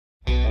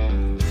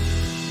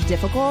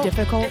Difficult.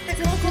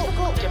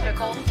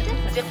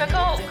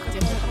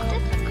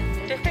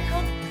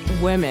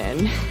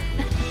 Women.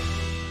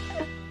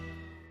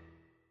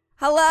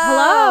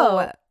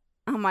 Hello.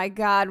 Oh my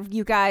God,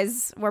 you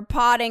guys, we're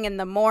potting in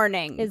the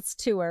morning. It's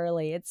too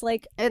early. It's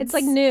like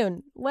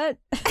noon. What?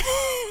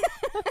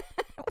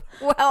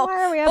 Well,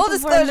 full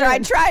disclosure,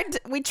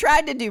 we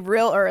tried to do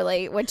real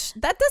early, which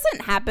that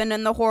doesn't happen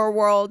in the horror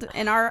world,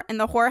 in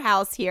the horror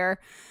house here.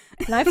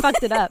 And I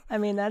fucked it up. I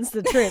mean, that's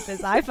the truth.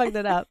 Is I fucked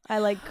it up.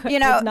 I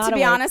to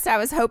be honest, I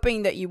was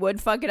hoping that you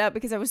would fuck it up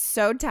because I was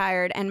so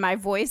tired and my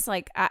voice,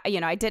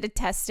 I did a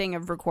testing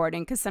of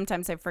recording because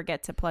sometimes I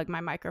forget to plug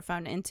my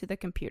microphone into the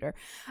computer,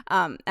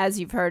 as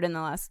you've heard in the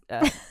last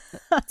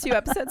 2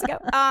 episodes ago.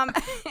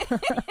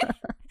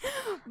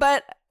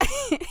 But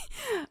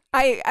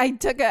I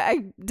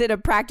did a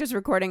practice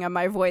recording of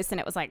my voice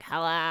and it was like,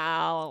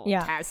 hello,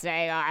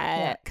 testing,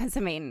 because I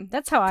mean,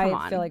 that's how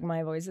I feel like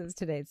my voice is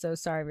today. So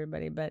sorry,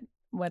 everybody, but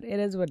what it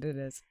is. We're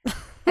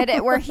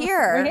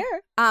here. We're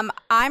here.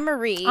 I'm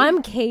Marie.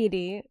 I'm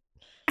Katy.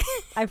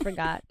 I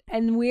forgot.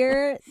 And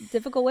we're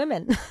difficult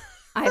women.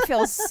 I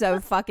feel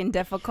so fucking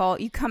difficult.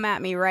 You come at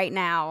me right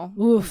now,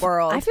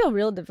 world. I feel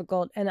real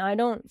difficult, and I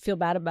don't feel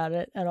bad about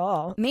it at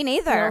all. Me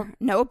neither.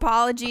 No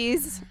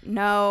apologies.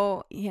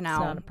 No, it's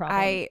not a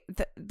problem.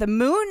 The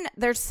moon,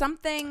 there's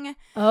something.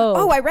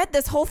 I read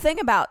this whole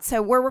thing about.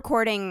 So we're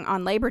recording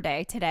on Labor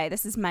Day today.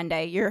 This is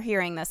Monday. You're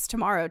hearing this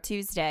tomorrow,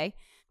 Tuesday.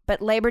 But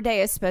Labor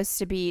Day is supposed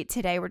to be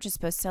today. We're just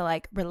supposed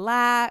to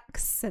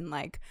relax and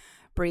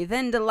breathe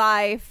into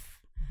life.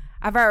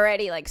 I've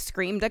already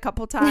screamed a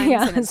couple times.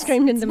 Yeah, and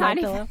screamed into my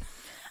pillow.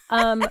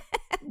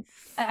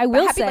 I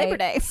will say, Labor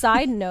Day.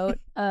 Side note,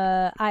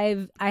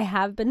 I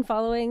have been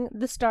following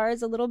the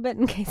stars a little bit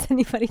in case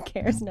anybody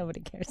cares.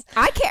 Nobody cares.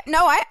 I can't.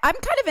 No, I'm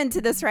kind of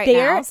into this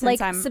now.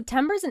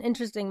 September's an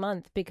interesting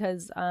month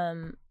because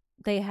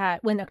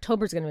when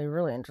October's going to be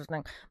really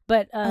interesting.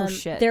 But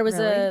there was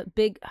a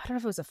big, I don't know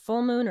if it was a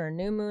full moon or a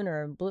new moon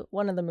or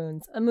one of the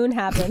moons. A moon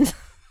happened.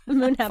 The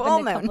moon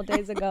happened a couple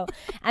days ago,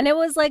 and it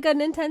was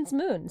an intense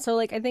moon. So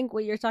I think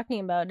what you're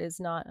talking about is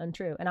not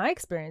untrue, and I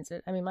experienced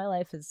it. I mean, my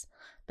life has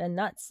been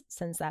nuts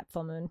since that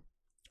full moon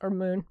or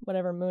moon,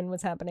 whatever moon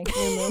was happening.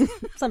 New moon,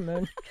 some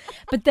moon.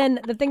 But then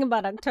the thing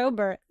about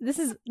October, this.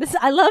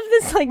 I love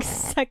this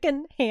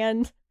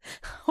secondhand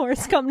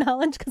horoscope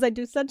knowledge because I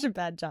do such a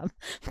bad job.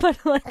 But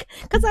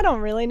because I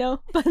don't really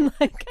know. But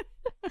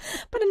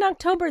but in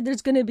October,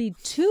 there's going to be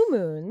 2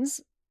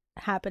 moons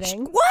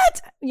happening.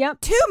 What?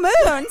 Yep. 2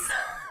 moons?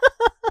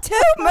 2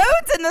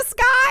 moons in the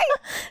sky?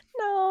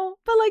 No,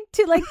 but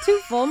two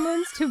full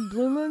moons, 2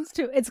 blue moons,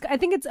 I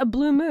think it's a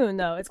blue moon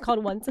though. It's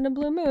called once in a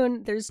blue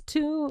moon. There's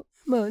 2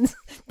 moons,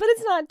 but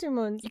it's not 2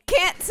 moons. You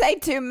can't say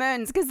 2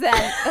 moons because then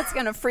that's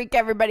gonna freak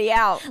everybody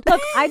out.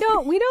 Look,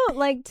 we don't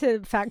like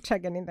to fact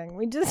check anything.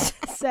 We just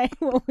say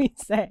what we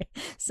say.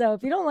 So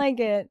if you don't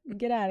like it,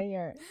 get out of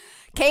here.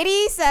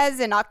 Katy says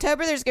in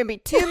October there's gonna be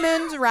 2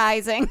 moons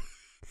rising.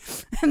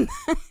 And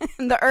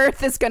the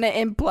earth is going to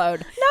implode.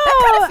 No,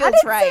 that I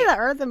didn't right. say the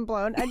earth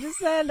implode. I just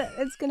said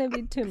it's going to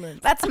be 2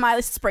 moons. That's my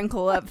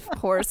sprinkle of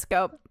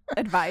horoscope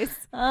advice.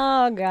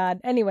 Oh,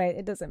 God. Anyway,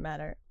 it doesn't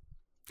matter.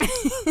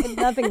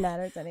 Nothing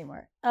matters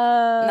anymore.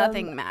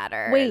 Nothing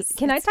matters. Wait,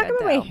 can I talk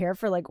about my hair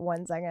for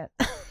 1 second?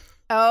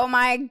 Oh,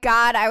 my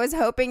God. I was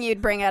hoping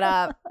you'd bring it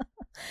up.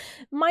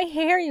 My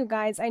hair, you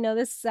guys, I know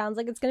this sounds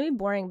like it's going to be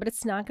boring, but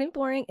it's not going to be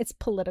boring. It's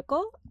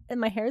political, and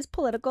my hair is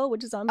political,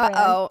 which is on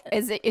brand.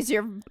 Is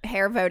your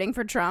hair voting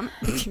for Trump?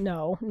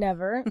 No,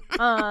 never.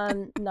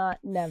 Not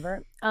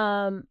never.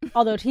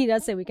 Although he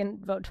does say we can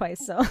vote twice,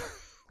 so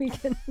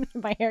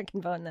my hair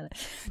can vote in that.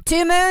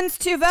 2 moons,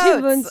 2 votes.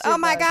 2 moons, 2 oh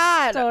my votes.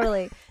 God.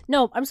 Totally.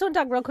 No, I'm just going to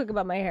talk real quick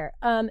about my hair.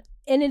 And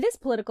it is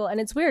political,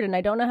 and it's weird, and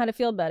I don't know how to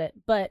feel about it.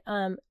 But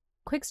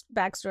quick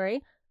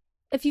backstory.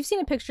 If you've seen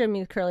a picture of me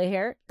with curly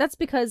hair, that's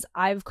because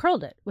I've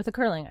curled it with a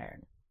curling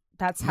iron.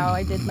 That's how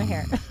I did my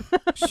hair.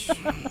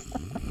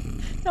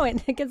 No,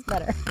 wait, it gets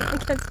better.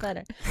 It gets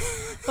better.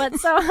 But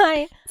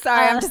Sorry,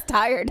 I'm just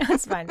tired.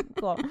 That's fine.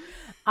 Cool.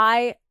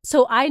 I've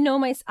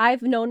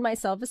known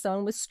myself as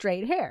someone with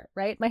straight hair,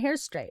 right? My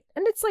hair's straight.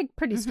 And it's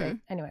pretty straight.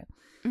 Anyway.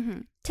 Mm-hmm.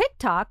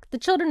 TikTok, the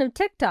children of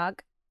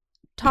TikTok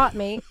taught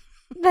me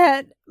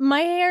that my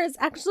hair is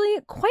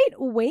actually quite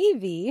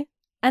wavy.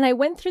 And I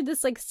went through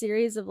this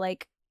series of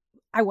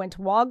I went to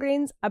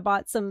Walgreens, I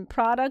bought some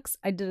products,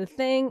 I did a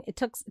thing. It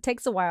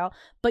takes a while,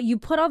 but you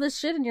put all this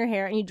shit in your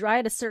hair and you dry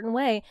it a certain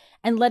way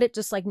and let it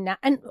just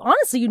and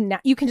honestly,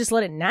 you can just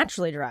let it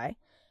naturally dry.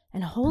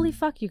 And holy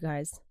fuck, you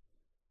guys,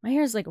 my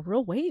hair is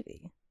real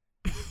wavy.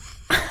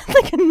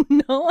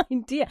 No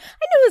idea.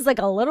 I knew it was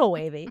a little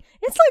wavy.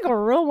 It's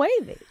real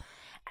wavy.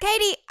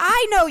 Katy,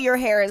 I know your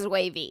hair is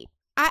wavy.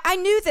 I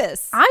knew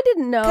this. I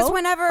didn't know. Because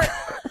whenever...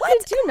 What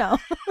did you know?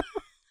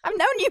 I've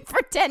known you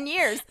for 10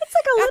 years. It's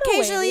a little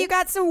occasionally wavy. You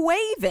got some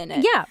wave in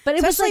it. Yeah, but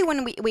it especially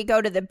was when we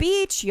go to the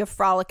beach, you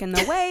frolic in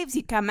the waves,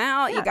 you come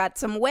out, you got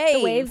some waves.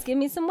 The waves, give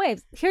me some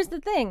waves. Here's the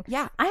thing.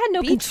 Yeah. I had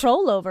no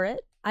control over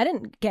it. I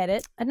didn't get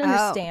it. I didn't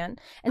understand.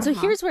 And so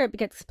here's where it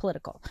gets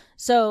political.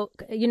 So,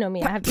 you know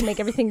me, I have to make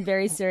everything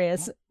very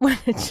serious when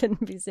it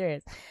shouldn't be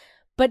serious.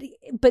 But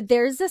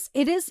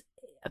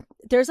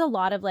there's a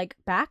lot of like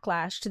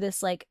backlash to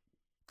this like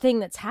thing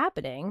that's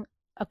happening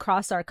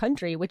across our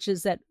country, which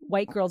is that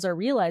white girls are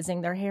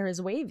realizing their hair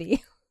is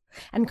wavy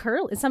and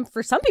curly.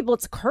 For some people,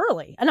 it's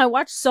curly. And I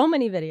watch so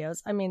many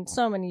videos. I mean,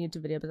 so many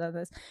YouTube videos about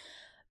this.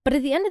 But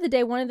at the end of the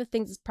day, one of the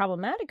things that's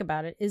problematic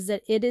about it is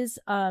that it is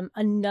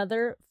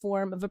another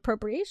form of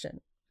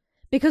appropriation.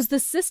 Because the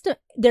system,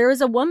 there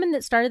is a woman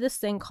that started this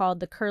thing called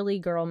the curly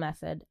girl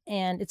method,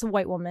 and it's a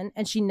white woman,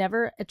 and she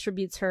never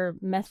attributes her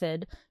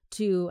method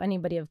to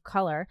anybody of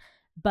color,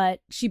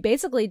 but she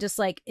basically just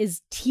like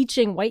is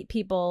teaching white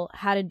people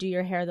how to do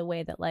your hair the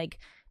way that like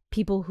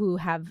people who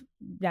have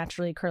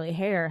naturally curly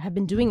hair have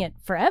been doing it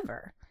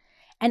forever.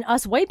 And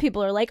us white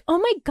people are like, oh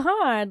my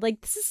God,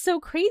 like this is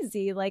so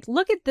crazy. Like,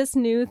 look at this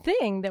new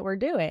thing that we're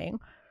doing.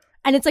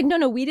 And it's like,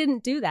 no, we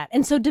didn't do that.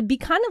 And so to be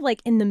kind of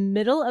like in the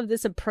middle of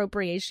this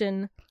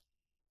appropriation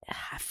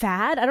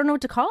fad, I don't know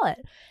what to call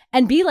it,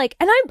 and be like,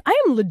 and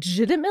I am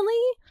legitimately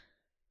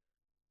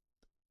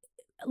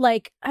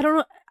like, I don't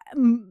know,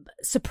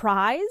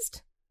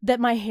 surprised that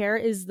my hair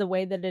is the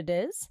way that it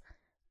is.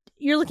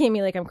 You're looking at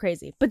me like I'm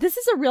crazy, but this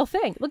is a real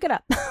thing. Look it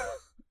up.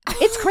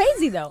 It's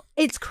crazy though.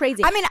 It's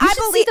crazy. I mean, I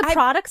believe the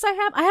products I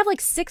have. I have like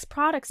 6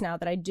 products now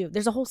that I do.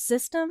 There's a whole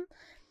system.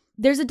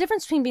 There's a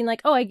difference between being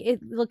like, oh,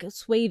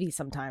 it's wavy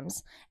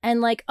sometimes,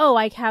 and like, oh,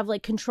 I have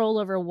like control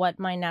over what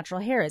my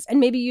natural hair is, and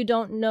maybe you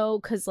don't know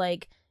because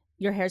like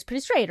your hair's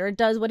pretty straight or it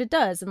does what it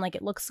does and like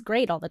it looks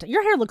great all the time.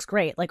 Your hair looks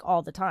great like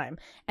all the time,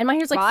 and my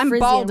hair's like I'm frizzy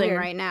balding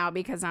right now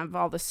because of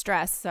all the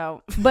stress.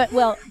 So, but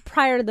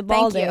prior to the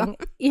balding,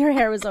 your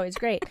hair was always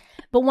great.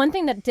 But one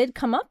thing that did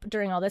come up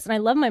during all this, and I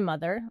love my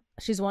mother,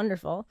 she's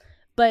wonderful,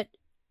 but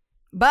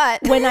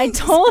when I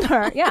told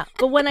her,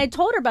 when I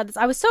told her about this,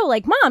 I was so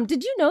like, Mom,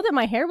 did you know that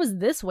my hair was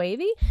this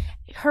wavy?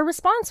 Her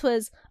response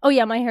was, oh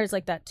yeah, my hair's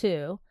like that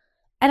too.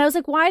 And I was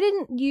like, why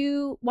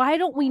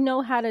don't we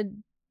know how to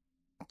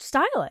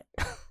style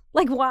it?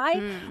 Like,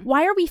 why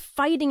are we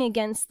fighting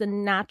against the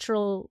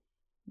natural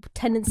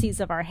tendencies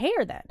of our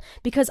hair then?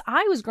 Because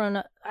I was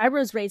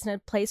raised in a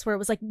place where it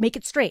was like, make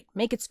it straight,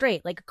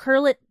 like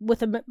curl it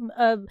with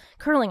a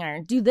curling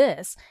iron, do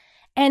this.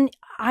 And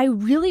I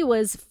really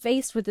was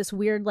faced with this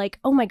weird, like,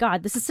 oh my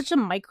God, this is such a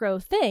micro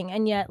thing.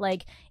 And yet,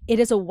 like, it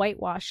is a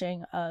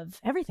whitewashing of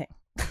everything.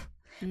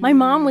 My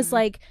mom was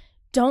like,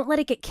 don't let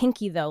it get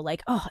kinky, though.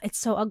 Like, oh, it's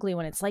so ugly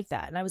when it's like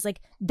that. And I was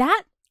like,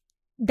 that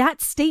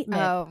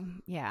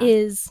statement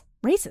is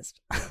racist.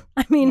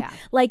 I mean,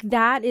 like,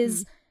 that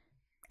is,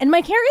 and my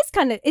hair is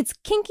kind of, it's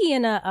kinky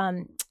in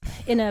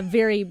a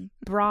very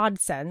broad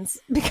sense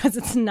because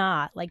it's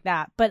not like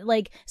that. But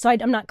like, so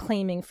I'm not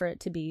claiming for it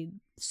to be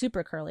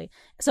super curly.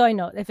 So I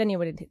know if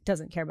anybody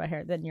doesn't care about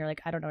hair, then you're like,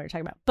 I don't know what you're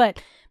talking about.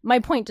 But my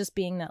point just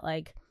being that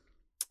like,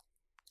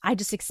 I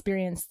just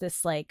experienced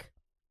this like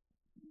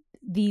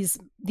these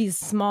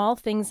small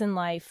things in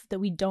life that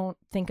we don't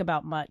think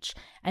about much,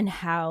 and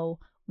how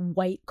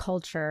white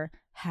culture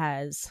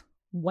has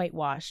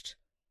whitewashed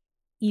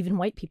even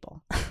white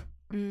people.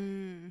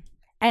 And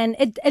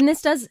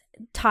this does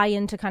tie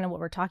into kind of what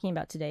we're talking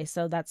about today.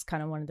 So that's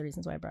kind of one of the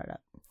reasons why I brought it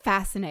up.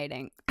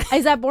 Fascinating.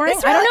 Is that boring?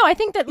 I don't know. I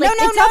think that like,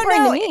 it's not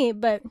boring to me,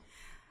 but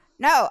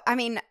no, I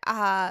mean,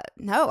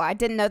 no, I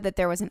didn't know that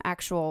there's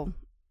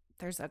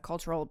a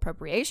cultural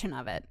appropriation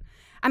of it.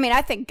 I mean,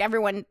 I think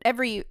every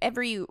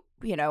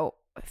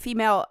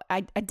female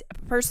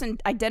person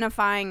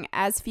identifying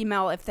as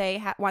female, if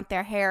they want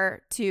their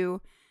hair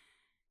to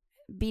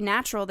be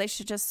natural, they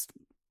should just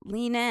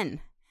lean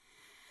in.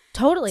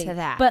 Totally. To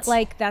that. But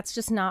like, that's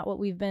just not what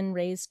we've been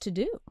raised to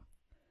do.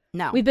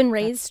 No. We've been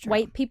raised,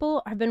 white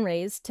people have been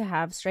raised to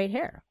have straight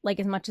hair, like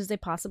as much as they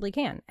possibly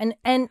can. And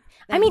I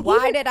mean,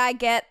 why did I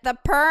get the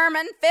perm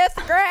in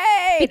 5th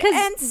grade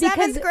and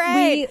 7th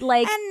grade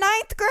and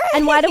 9th grade?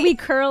 And why do we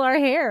curl our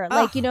hair?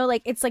 Like, you know,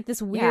 like it's like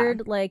this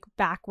weird, like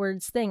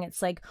backwards thing.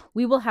 It's like,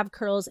 we will have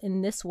curls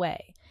in this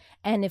way.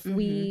 And if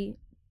we,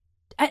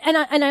 and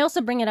I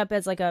also bring it up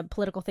as like a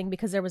political thing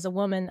because there was a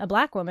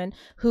black woman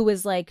who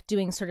was like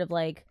doing sort of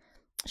like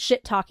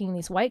shit talking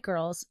these white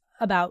girls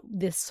about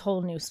this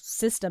whole new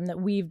system that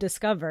we've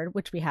discovered,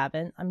 which we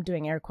haven't. I'm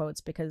doing air quotes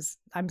because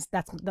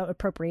that's the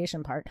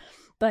appropriation part.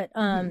 But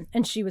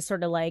and she was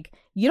sort of like,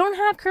 you don't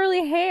have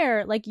curly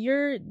hair, like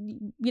you're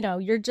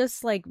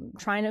just like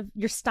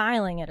you're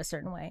styling it a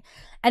certain way.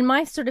 And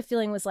my sort of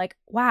feeling was like,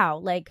 wow,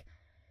 like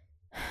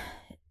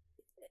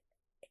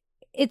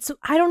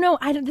I don't know,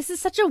 this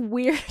is such a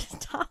weird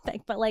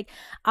topic, but like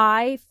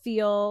I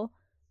feel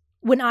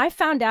when I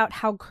found out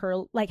how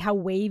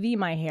wavy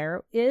my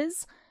hair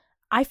is,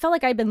 I felt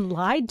like I've been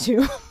lied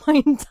to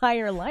my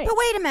entire life. But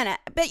wait a minute.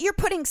 But you're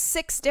putting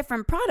 6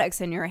 different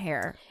products in your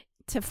hair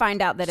to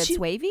find out that it's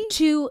wavy?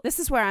 This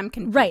is where I'm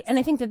confused. Right. And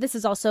I think that this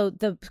is also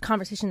the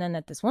conversation then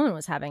that this woman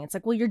was having. It's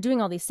like, well, you're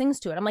doing all these things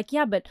to it. I'm like,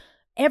 yeah, but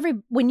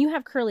when you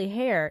have curly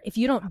hair, if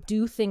you don't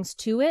do things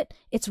to it,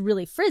 it's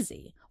really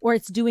frizzy or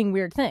it's doing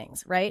weird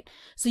things, right?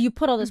 So you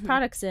put all those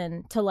products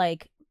in to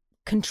like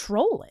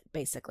control it,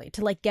 basically,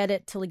 to like get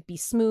it to like be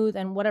smooth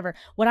and whatever.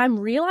 What I'm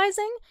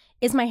realizing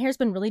is my hair's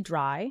been really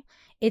dry.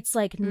 It's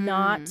like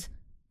not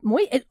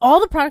moist. All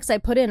the products I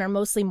put in are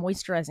mostly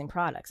moisturizing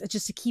products. It's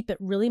just to keep it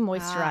really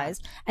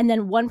moisturized. And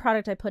then one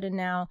product I put in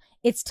now,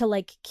 it's to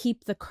like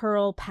keep the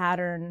curl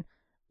pattern.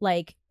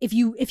 Like if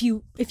you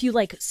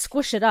like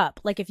squish it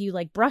up, like if you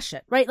like brush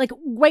it, right? Like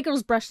white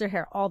girls brush their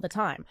hair all the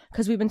time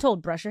because we've been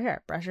told brush your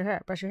hair, brush your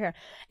hair, brush your hair.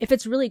 If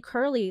it's really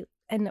curly,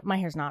 and my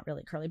hair's not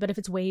really curly, but if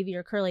it's wavy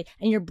or curly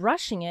and you're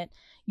brushing it,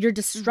 you're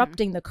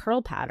disrupting the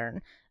curl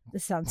pattern.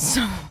 This sounds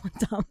so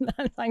dumb that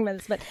I'm talking about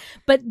this,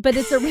 but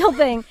it's a real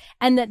thing.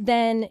 And that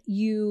then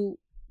you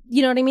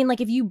know what I mean?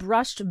 Like if you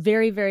brushed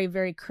very, very,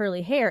 very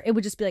curly hair, it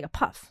would just be like a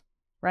puff,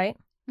 right?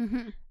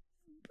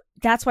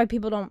 That's why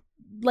people don't.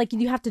 Like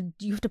you have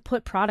to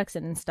put products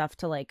in and stuff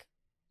to like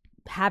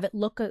have it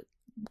look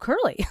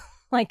curly,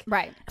 like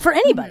right for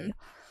anybody.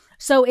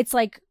 So it's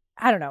like,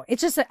 I don't know.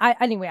 It's just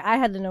anyway. I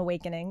had an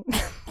awakening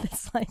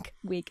this like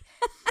week,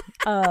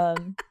 but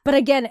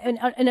again,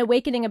 an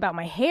awakening about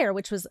my hair,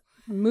 which was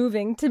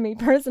moving to me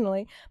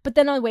personally. But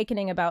then an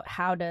awakening about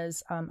how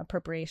does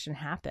appropriation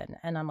happen,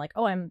 and I'm like,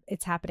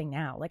 it's happening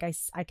now. Like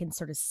I can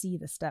sort of see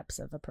the steps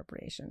of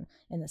appropriation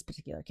in this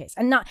particular case,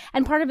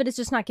 and part of it is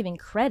just not giving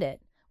credit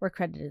where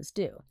credit is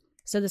due.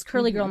 So this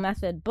Curly Girl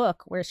Method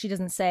book, where she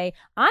doesn't say,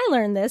 I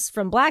learned this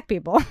from Black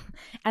people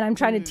and I'm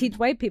trying to teach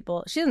white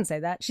people. She doesn't say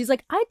that. She's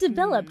like, I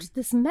developed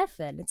this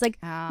method. It's like,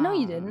 no,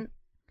 you didn't.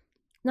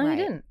 No, you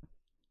didn't.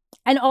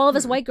 And all of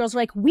us white girls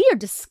were like, we are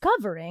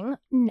discovering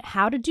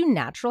how to do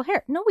natural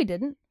hair. No, we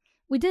didn't.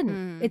 We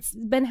didn't. It's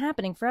been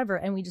happening forever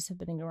and we just have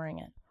been ignoring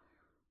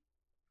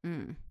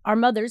it. Our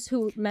mothers,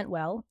 who meant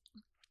well,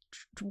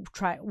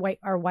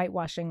 are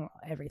whitewashing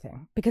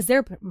everything because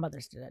their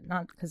mothers did it,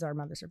 not because our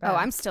mothers are bad. Oh,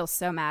 I'm still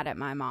so mad at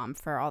my mom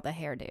for all the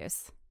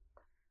hairdos.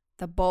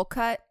 The bowl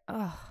cut.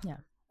 Oh, yeah.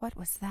 What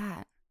was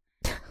that?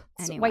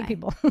 Anyway. White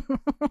people.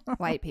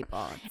 White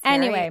people.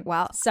 Anyway,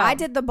 so I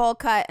did the bowl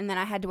cut and then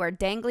I had to wear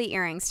dangly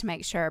earrings to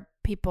make sure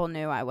people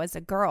knew I was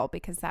a girl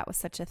because that was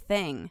such a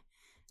thing.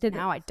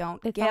 I don't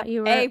they give thought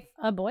you were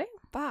a boy?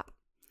 Fuck.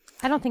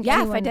 I don't think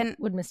anyone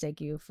would mistake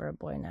you for a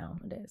boy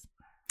nowadays.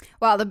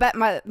 Well,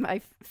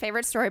 my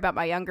favorite story about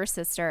my younger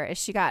sister is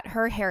she got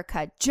her hair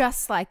cut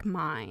just like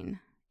mine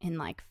in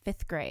like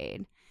 5th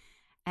grade.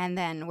 And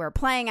then we're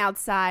playing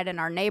outside and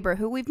our neighbor,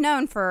 who we've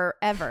known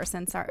forever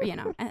since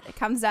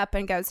comes up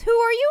and goes, who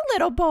are you,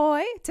 little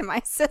boy? To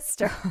my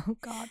sister. Oh,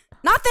 God.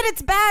 Not that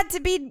it's bad to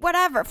be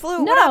whatever,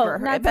 whatever.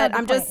 But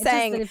I'm just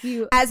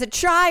saying, as a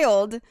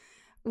child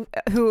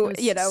who,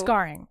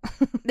 scarring.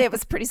 It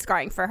was pretty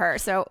scarring for her.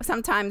 So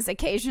sometimes,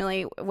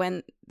 occasionally,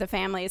 when the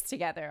family is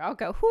together, I'll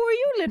go, who are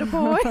you, little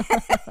boy?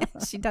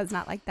 She does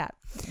not like that.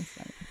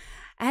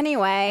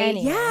 Anyway,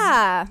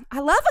 yeah, I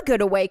love a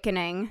good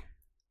awakening.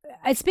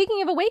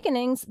 Speaking of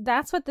awakenings,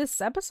 that's what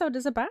this episode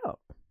is about.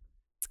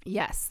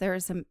 Yes, there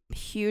is a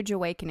huge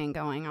awakening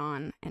going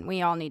on, and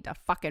we all need to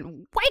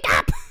fucking wake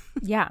up.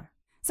 Yeah.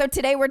 So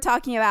today we're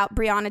talking about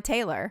Breonna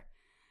Taylor.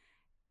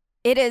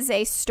 It is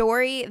a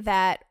story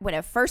that when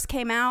it first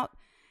came out,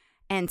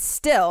 and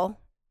still,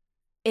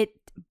 it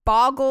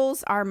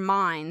boggles our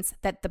minds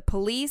that the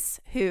police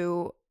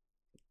who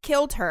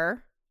killed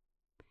her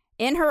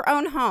in her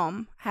own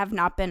home have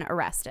not been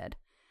arrested.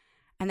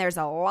 And there's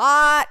a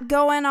lot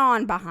going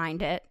on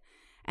behind it.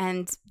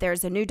 And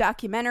there's a new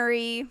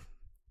documentary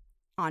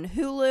on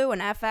Hulu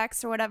and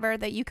FX or whatever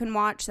that you can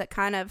watch that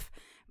kind of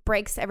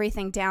breaks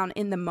everything down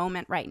in the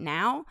moment right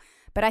now.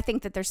 But I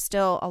think that there's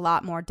still a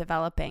lot more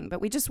developing.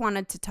 But we just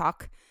wanted to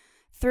talk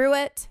through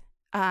it,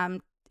 to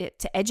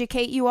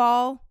educate you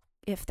all.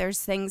 If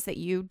there's things that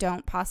you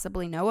don't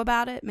possibly know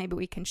about it, maybe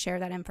we can share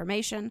that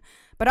information.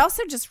 But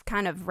also just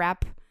kind of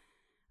wrap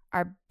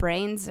our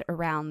brains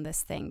around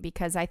this thing,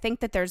 because I think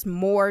that there's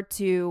more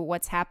to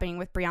what's happening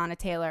with Breonna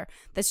Taylor.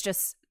 That's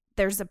just,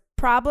 there's a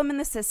problem in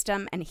the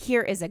system, and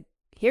here it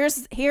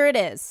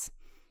is.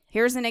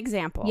 Here's an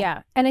example.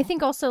 Yeah. And I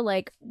think also,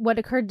 like, what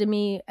occurred to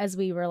me as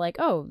we were like,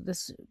 will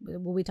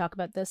we talk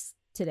about this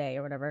today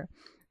or whatever?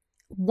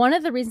 One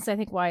of the reasons I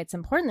think why it's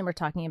important that we're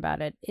talking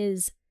about it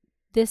is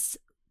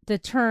the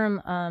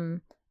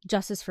term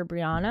justice for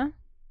Breonna,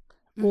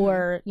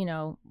 or,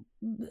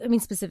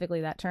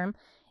 specifically that term,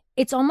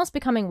 it's almost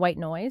becoming white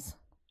noise.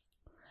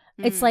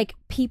 It's like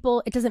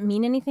people, it doesn't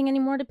mean anything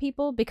anymore to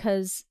people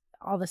because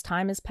all this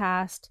time has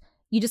passed.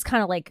 You just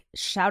kind of like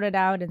shout it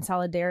out in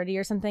solidarity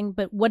or something.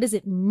 But what does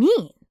it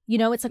mean?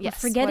 It's like we're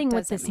forgetting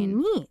what this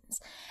means.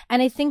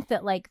 And I think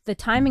that like the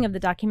timing of the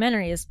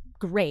documentary is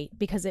great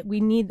because we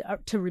need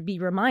to be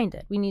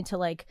reminded. We need to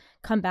like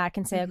come back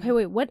and say, okay,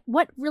 wait, what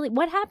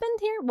happened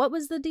here? What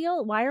was the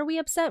deal? Why are we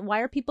upset?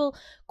 Why are people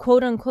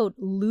quote unquote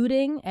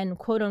looting and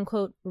quote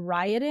unquote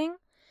rioting?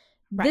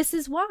 Right. This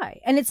is why.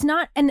 And it's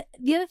not. And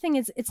the other thing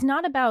is, it's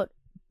not about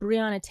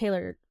Breonna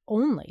Taylor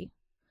only.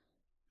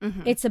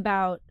 It's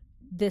about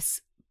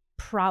this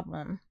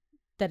problem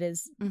that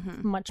is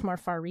much more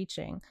far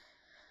reaching.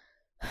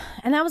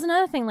 And that was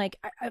another thing. Like,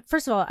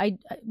 first of all,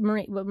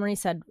 what Marie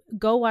said,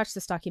 go watch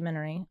this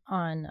documentary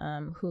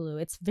on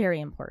Hulu. It's very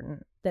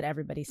important that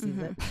everybody sees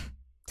it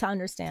to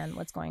understand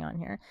what's going on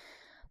here.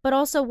 But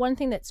also, one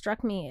thing that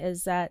struck me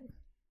is that,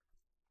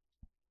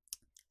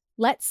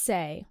 let's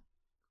say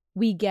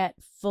we get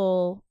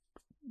full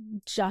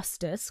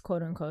justice,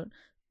 quote unquote,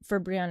 for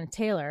Breonna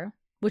Taylor,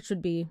 which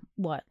would be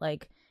what,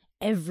 like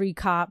every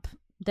cop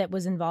that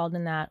was involved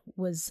in that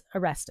was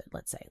arrested.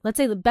 Let's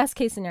say the best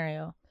case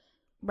scenario,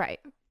 right?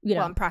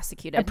 And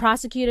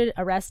prosecuted,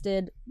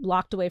 arrested,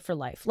 locked away for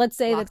life. Let's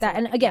say that.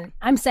 And again,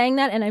 I'm saying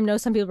that, and I know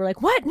some people are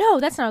like, "What?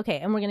 No, that's not okay."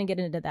 And we're gonna get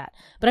into that.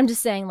 But I'm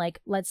just saying, like,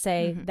 let's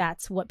say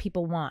that's what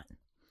people want.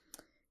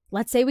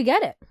 Let's say we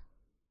get it.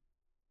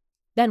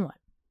 Then what?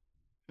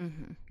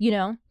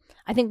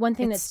 I think one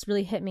thing that's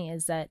really hit me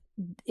is that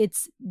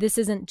this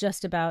isn't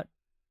just about,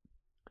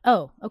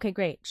 oh, okay,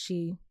 great,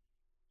 she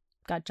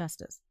got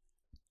justice.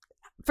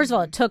 First of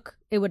all,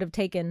 it would have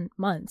taken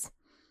months,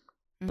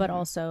 but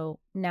also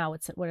now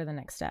what are the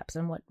next steps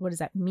and what does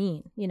that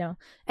mean?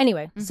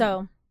 Anyway,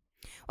 so.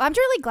 Well, I'm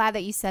really glad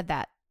that you said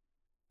that,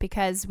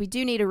 because we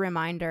do need a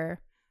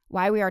reminder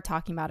why we are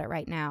talking about it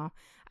right now.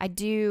 I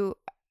do.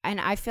 And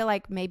I feel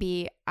like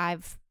maybe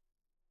I've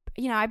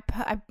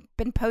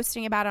been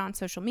posting about it on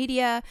social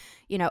media.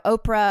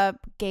 Oprah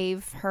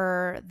gave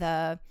her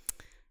the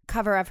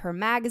cover of her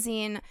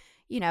magazine.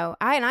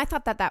 I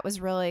thought that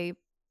was really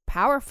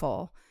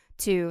powerful.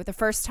 The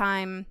first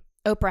time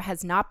Oprah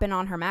has not been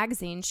on her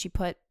magazine, she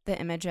put the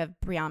image of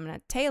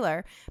Breonna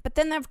Taylor. But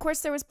then, of course,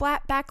 there was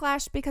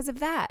backlash because of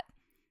that.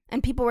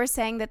 And people were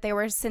saying that they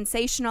were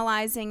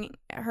sensationalizing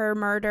her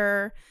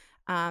murder.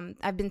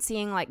 I've been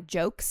seeing like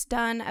jokes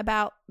done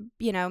about,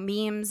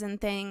 memes and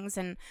things.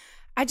 And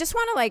I just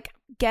want to like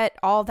get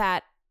all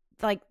that,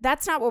 like,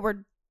 that's not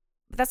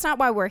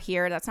why we're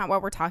here. That's not why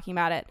we're talking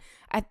about it.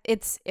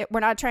 We're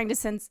not trying to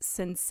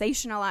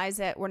sensationalize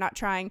it. We're not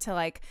trying to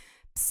like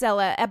sell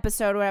an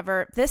episode or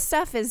whatever. This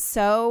stuff is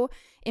so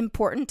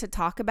important to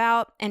talk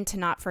about and to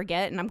not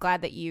forget. And I'm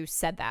glad that you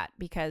said that,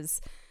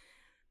 because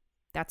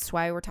that's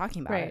why we're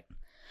talking about it.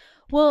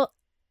 Well,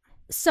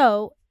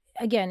 so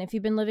again, if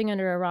you've been living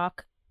under a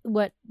rock,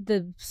 what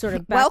the sort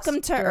of welcome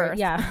to Earth.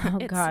 Yeah.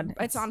 Oh God.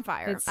 It's on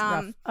fire. It's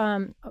rough.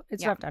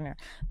 It's rough down here.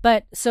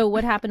 But so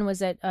what happened was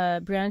that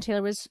Breonna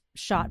Taylor was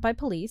shot by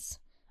police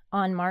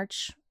on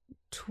March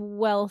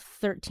 12th,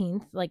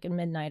 13th, like at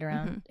midnight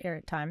around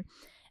air time.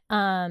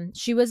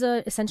 She was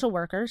a essential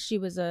worker. She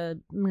was a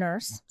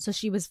nurse. So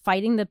she was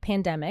fighting the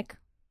pandemic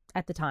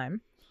at the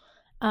time.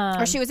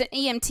 Or she was an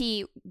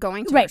EMT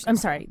going to nursing school.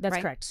 Sorry. That's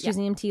correct. She was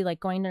an EMT, like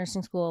going to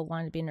nursing school,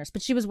 wanted to be a nurse.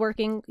 But she was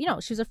working,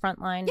 she was a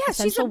frontline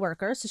essential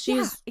worker. So she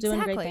was doing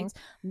great things.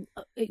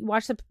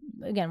 Watch the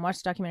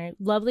documentary.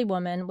 Lovely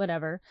woman,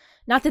 whatever.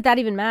 Not that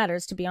even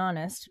matters, to be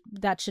honest.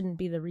 That shouldn't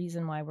be the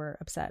reason why we're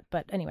upset.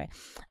 But anyway,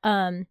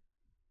 there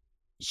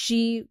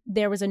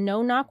was a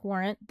no-knock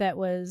warrant that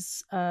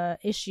was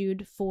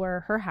issued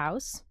for her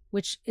house,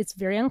 which it's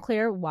very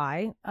unclear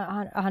why,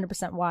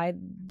 100% why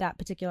that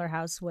particular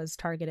house was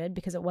targeted,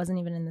 because it wasn't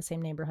even in the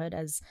same neighborhood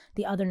as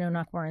the other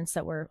no-knock warrants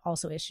that were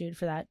also issued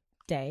for that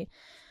day.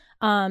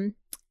 The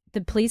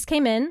police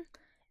came in.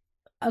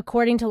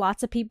 According to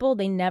lots of people,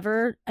 they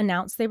never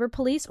announced they were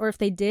police, or if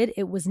they did,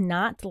 it was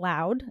not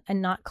loud and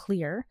not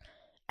clear.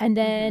 And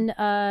then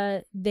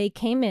they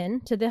came in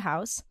to the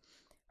house.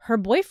 Her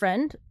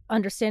boyfriend,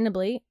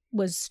 understandably,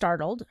 was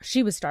startled.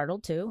 She was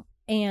startled too.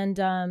 And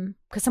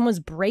because someone was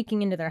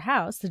breaking into their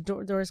house, the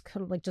doors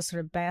kind of like just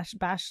sort of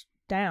bashed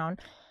down.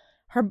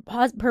 Her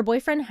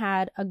boyfriend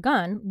had a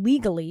gun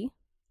legally,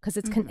 because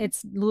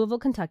it's Louisville,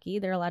 Kentucky.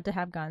 They're allowed to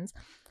have guns,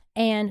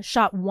 and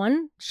shot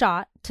one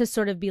shot to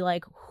sort of be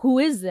like, "Who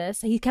is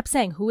this?" He kept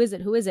saying, "Who is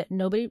it? Who is it?"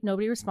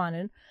 Nobody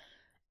responded.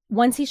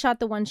 Once he shot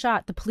the one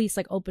shot, the police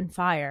like opened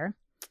fire.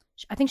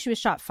 I think she was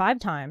shot 5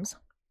 times.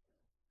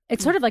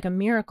 It's sort of like a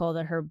miracle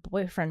that her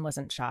boyfriend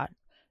wasn't shot.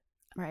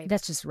 Right.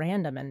 That's just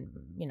random. And,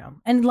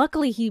 and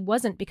luckily he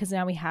wasn't, because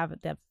now we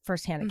have the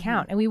firsthand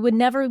account, and we would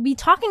never be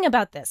talking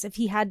about this if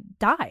he had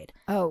died.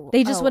 Oh,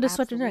 they just would have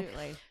swept it in.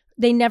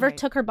 They never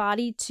took her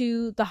body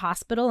to the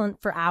hospital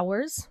for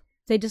hours.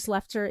 They just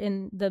left her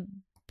in the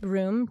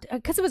room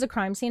because it was a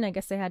crime scene. I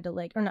guess they had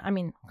to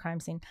crime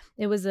scene.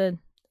 It was a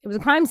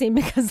crime scene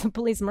because the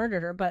police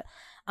murdered her. But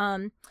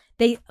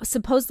they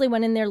supposedly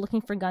went in there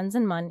looking for guns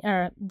and money,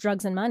 or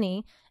drugs and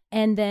money.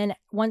 And then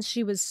once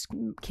she was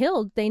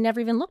killed, they never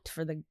even looked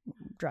for the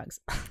drugs.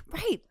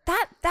 Right.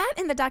 That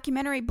in the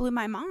documentary blew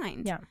my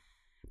mind. Yeah.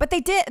 But they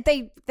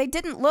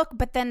didn't look,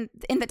 but then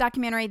in the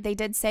documentary they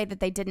did say that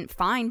they didn't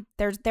find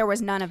there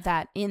was none of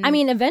that in. I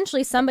mean,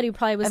 eventually somebody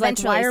probably was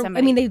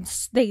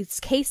they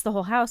cased the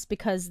whole house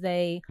because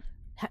they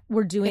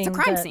were doing it's a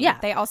crime scene. Yeah.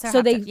 They also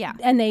nobody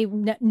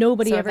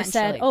ever eventually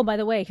said, "Oh, by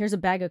the way, here's a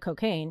bag of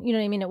cocaine." You know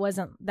what I mean? It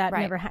wasn't that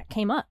never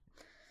came up.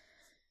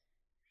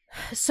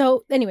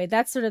 So anyway,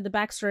 that's sort of the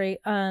backstory.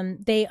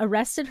 They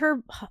arrested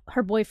her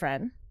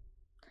boyfriend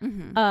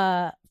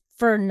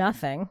for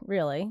nothing,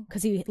 really,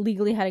 because he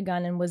legally had a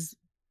gun and was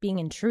being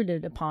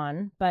intruded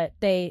upon, but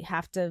they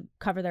have to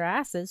cover their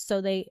asses.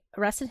 So they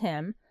arrested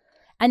him.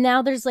 And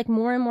now there's like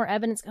more and more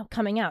evidence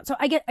coming out. So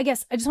I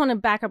guess I just want to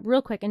back up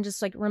real quick and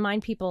just like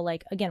remind people,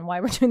 like, again, why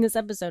we're doing this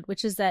episode,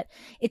 which is that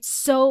it's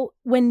so,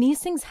 when these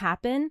things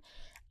happen,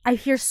 I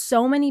hear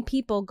so many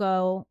people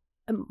go,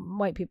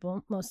 white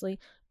people mostly,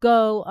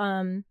 go,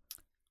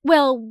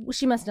 well,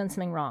 she must have done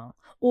something wrong.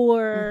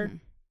 Or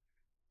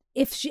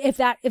if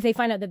they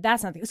find out that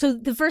that's not the, so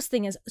the first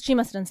thing is she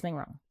must have done something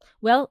wrong.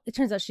 Well, it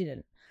turns out she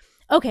didn't.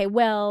 Okay,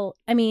 well,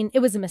 I mean, it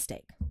was a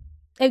mistake.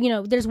 You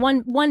know, there's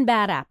one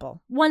bad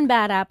apple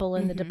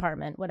in the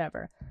department,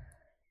 whatever.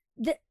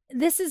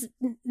 This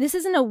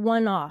isn't a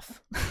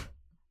one-off.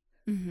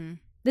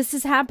 This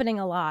is happening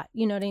a lot.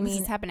 You know what I mean?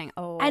 This is happening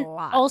a lot. And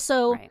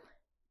also,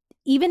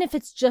 even if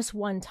it's just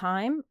one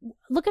time,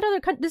 look at other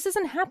countries. This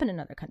doesn't happen in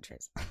other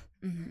countries.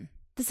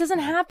 This doesn't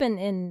happen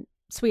in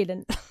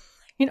Sweden,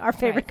 our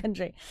favorite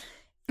country.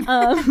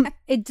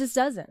 It just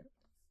doesn't.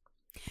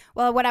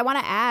 Well, what I want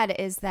to add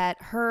is that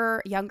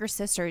her younger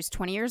sister is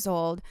 20 years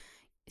old,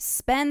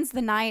 spends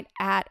the night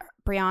at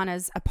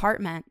Breonna's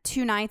apartment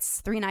 2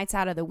 nights, 3 nights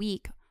out of the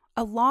week,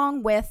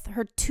 along with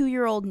her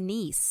 2-year-old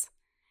niece.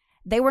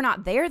 They were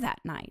not there that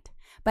night,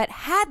 but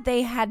had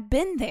they had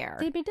been there,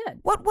 they'd be dead.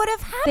 What would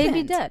have happened?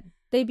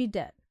 They'd be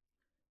dead.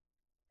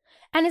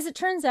 And as it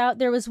turns out,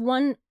 there was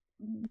one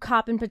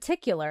cop in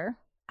particular.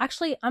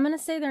 Actually, I'm going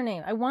to say their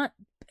name.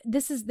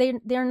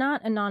 They're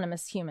not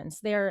anonymous humans.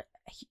 They're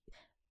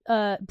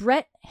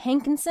Brett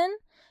Hankinson,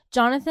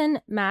 Jonathan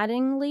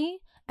Mattingly,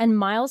 and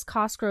Miles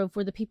Cosgrove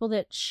were the people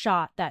that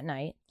shot that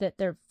night, that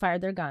they fired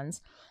their guns.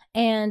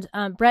 And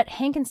Brett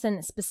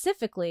Hankinson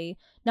specifically,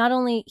 not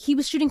only, he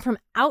was shooting from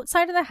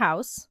outside of the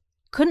house,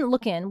 couldn't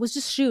look in, was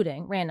just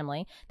shooting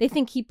randomly. They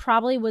think he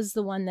probably was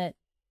the one that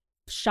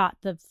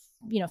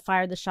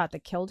fired the shot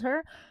that killed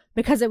her,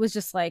 because it was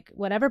just like,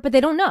 whatever. But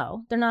they don't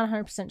know. They're not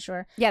 100%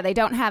 sure. Yeah, they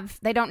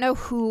don't know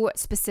who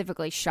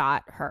specifically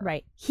shot her.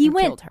 Right. He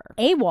went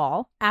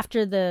AWOL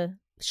after the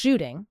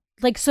shooting.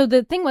 Like, so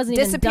the thing wasn't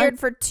disappeared even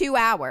for 2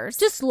 hours.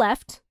 Just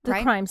left the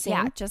crime scene.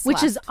 Yeah, just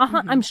which left.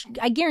 Is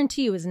I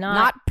guarantee you is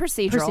not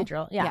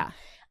procedural. Yeah.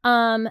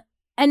 And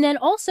then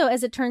also,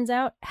 as it turns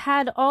out,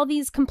 had all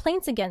these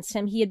complaints against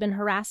him. He had been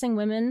harassing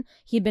women.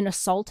 He had been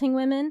assaulting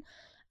women.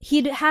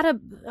 He'd had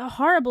a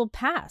horrible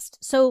past.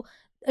 So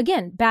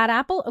again, bad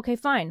apple. Okay,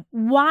 fine.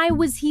 Why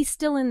was he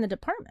still in the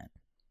department?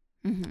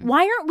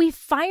 Why aren't we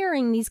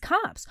firing these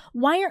cops?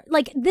 Why aren't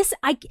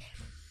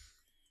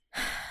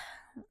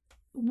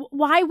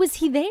why was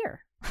he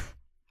there?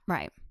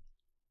 Right.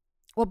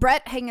 Well,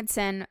 Brett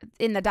Hankinson,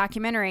 in the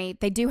documentary,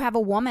 they do have a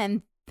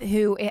woman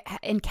who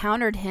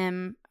encountered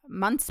him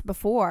months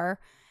before,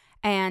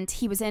 and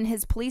he was in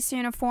his police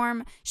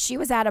uniform. She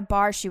was at a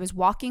bar. She was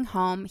walking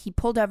home. He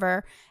pulled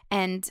over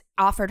and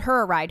offered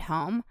her a ride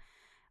home,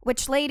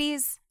 which,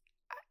 ladies,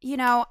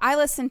 I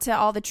listen to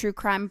all the true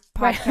crime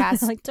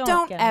podcasts. Like,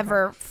 don't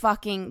ever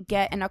fucking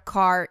get in a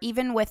car,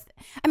 even with,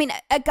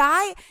 a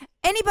guy,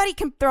 anybody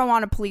can throw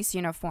on a police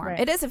uniform. Right.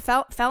 It is a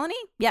felony,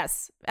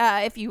 yes,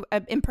 if you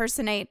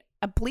impersonate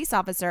a police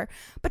officer,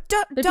 but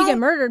don't. If you get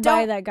murdered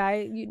by that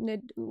guy,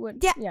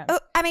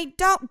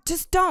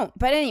 don't.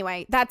 But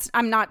anyway,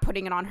 I'm not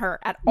putting it on her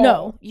at all.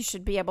 No, you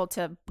should be able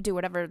to do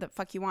whatever the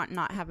fuck you want and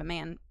not have a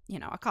man,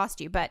 accost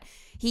you. But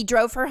he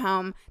drove her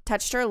home,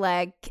 touched her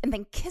leg, and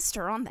then kissed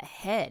her on the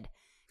head.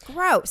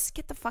 Gross.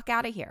 Get the fuck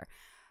out of here.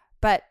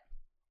 But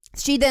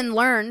she then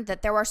learned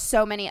that there were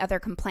so many other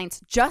complaints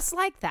just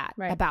like that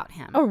about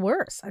him. Or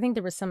worse. I think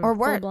there was some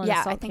full-blown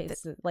assault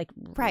cases,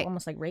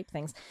 almost like rape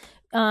things.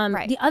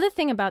 The other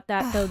thing about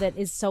that, though, that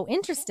is so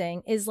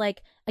interesting is,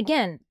 like,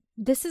 again,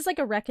 this is like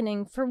a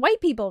reckoning for white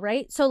people,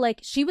 right? So, like,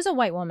 she was a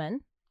white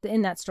woman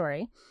in that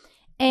story,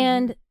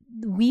 and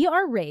we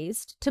are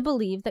raised to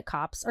believe that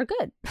cops are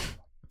good.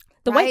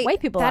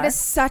 White people That is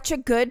such a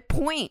good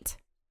point.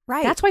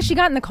 Right. That's why she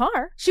got in the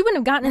car. She wouldn't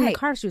have gotten in the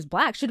car if she was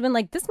black. She'd have been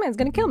like, this man's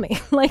going to kill me.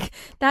 Like,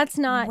 that's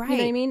not, you know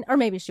what I mean? Or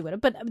maybe she would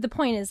have. But the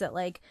point is that,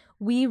 like,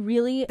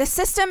 the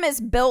system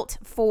is built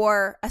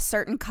for a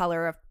certain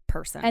color of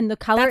person. And the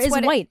color is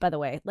white, by the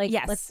way. Like,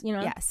 yes.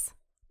 Yes.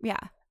 Yeah.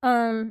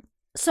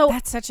 So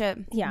that's such a,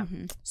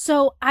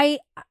 So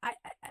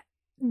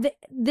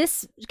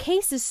this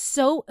case is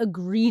so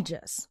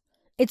egregious.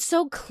 It's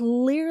so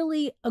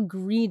clearly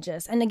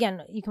egregious. And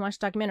again, you can watch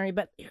the documentary,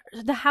 but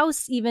the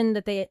house even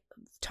that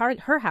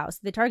her house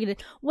they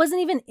targeted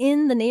wasn't even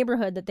in the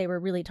neighborhood that they were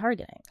really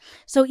targeting.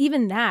 So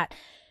even that,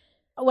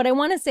 what I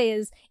want to say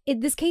is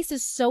this case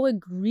is so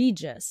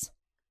egregious,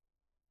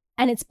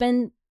 and it's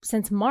been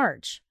since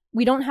March.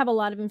 We don't have a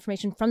lot of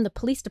information from the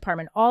police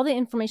department. All the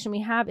information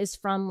we have is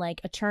from,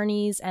 like,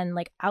 attorneys and,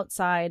 like,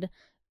 outside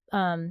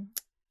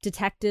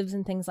detectives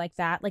and things like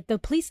that. Like, the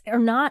police are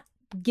not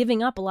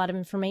giving up a lot of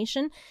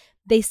information.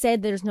 They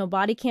said there's no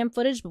body cam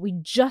footage, but we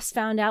just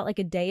found out, like,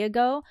 a day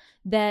ago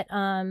that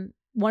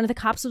one of the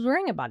cops was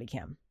wearing a body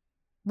cam.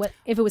 What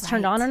if it was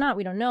turned on or not,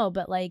 we don't know,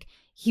 but, like,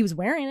 he was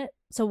wearing it.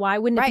 So why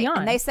wouldn't it be on?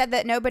 And they said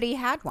that nobody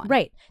had one.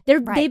 Right.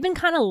 They've been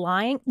kind of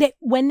lying.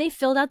 When they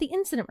filled out the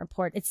incident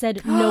report, it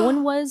said no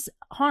one was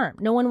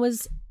harmed. No one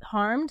was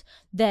harmed,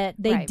 that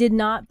they did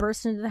not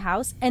burst into the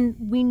house. And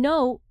we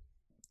know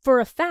for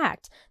a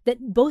fact that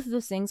both of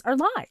those things are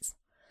lies.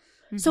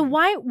 Mm-hmm. So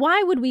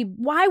why would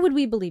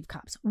we believe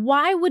cops?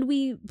 Why would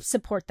we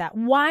support that?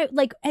 Why,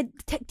 like,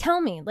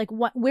 tell me, like,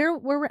 where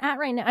we're at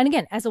right now. And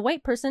again, as a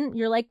white person,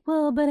 you're like,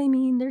 well, but I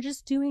mean, they're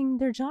just doing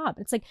their job.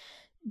 It's like,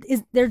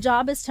 is their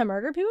job is to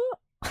murder people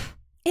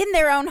in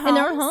their own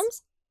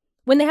homes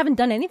when they haven't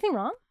done anything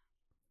wrong?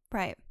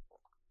 Right.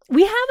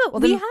 We have a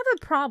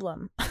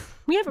problem.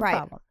 We have a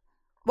problem.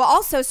 Well,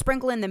 also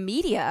sprinkle in the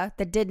media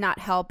that did not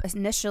help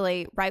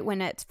initially. Right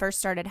when it first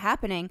started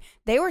happening,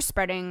 they were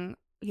spreading,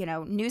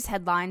 news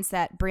headlines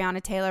that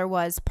Breonna Taylor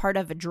was part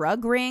of a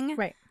drug ring.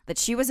 Right. That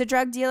she was a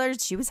drug dealer.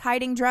 She was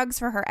hiding drugs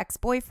for her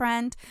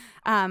ex-boyfriend,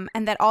 and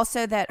that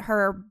also that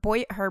her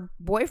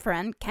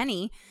boyfriend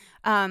Kenny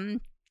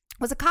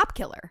was a cop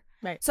killer.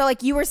 Right. So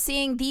like you were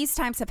seeing these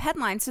types of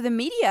headlines. So the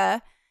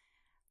media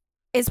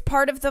is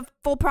part of the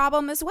full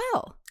problem as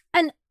well.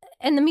 And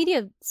the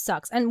media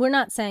sucks. And we're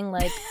not saying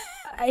like,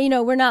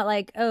 we're not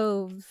like,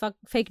 oh, fuck,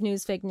 fake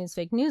news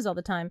all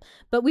the time.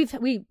 But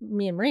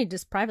me and Marie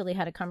just privately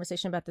had a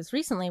conversation about this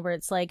recently where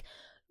it's like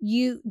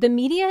the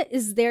media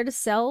is there to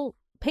sell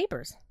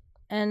papers.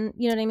 And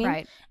you know what I mean?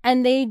 Right.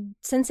 And they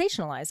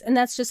sensationalize. And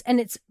that's just, and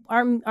it's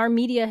our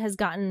media has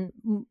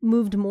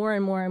moved more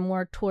and more and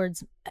more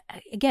towards,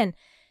 again,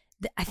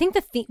 I think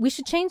we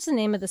should change the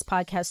name of this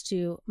podcast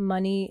to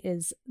 "Money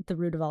is the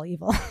Root of All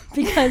Evil,"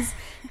 because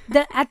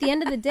at the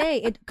end of the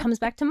day, it comes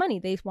back to money.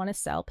 They want to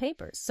sell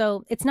papers.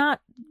 So it's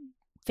not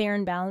fair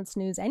and balanced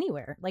news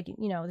anywhere. Like,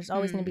 there's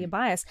always going to be a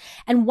bias.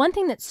 And one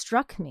thing that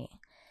struck me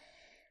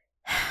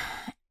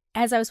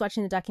as I was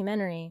watching the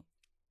documentary,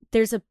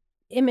 there's a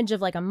image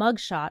of like a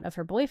mugshot of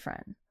her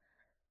boyfriend.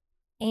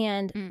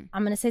 And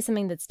I'm going to say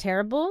something that's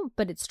terrible,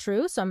 but it's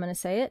true. So I'm going to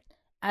say it.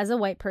 As a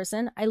white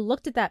person, I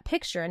looked at that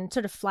picture and it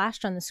sort of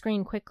flashed on the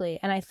screen quickly.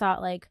 And I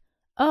thought like,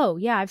 oh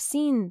yeah, I've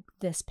seen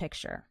this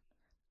picture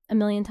a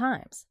million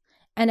times.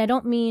 And I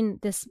don't mean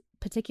this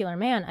particular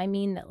man. I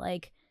mean that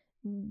like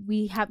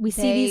we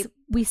see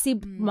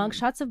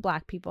mugshots of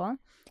black people,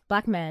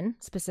 black men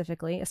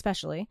specifically,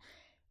 especially.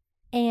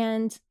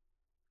 And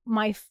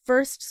my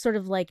first sort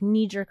of like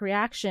knee-jerk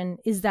reaction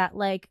is that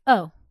like,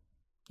 oh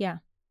yeah,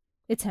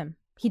 it's him.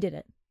 He did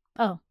it.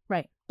 Oh,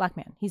 right. Black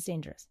man. He's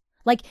dangerous.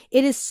 Like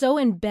it is so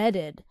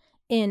embedded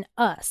in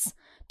us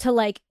to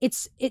like,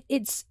 it's,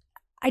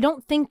 I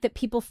don't think that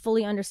people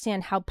fully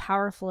understand how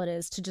powerful it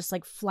is to just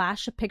like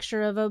flash a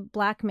picture of a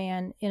black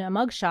man in a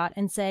mugshot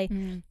and say,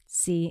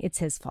 see, it's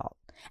his fault.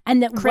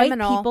 And that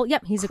criminal. White people,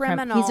 yep, he's a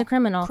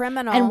criminal.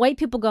 And white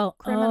people go,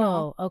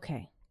 oh,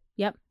 okay.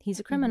 Yep,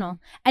 he's a criminal.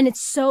 And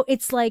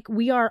it's like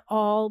we are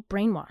all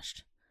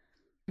brainwashed.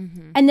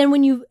 Mm-hmm.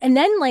 And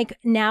then like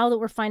now that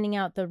we're finding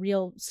out the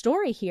real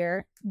story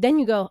here, then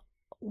you go,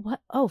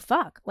 what? Oh,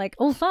 fuck. Like,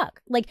 oh, fuck.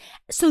 Like,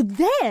 so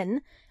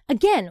then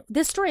again,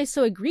 this story is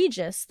so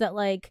egregious that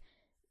like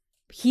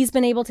he's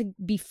been able to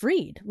be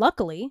freed.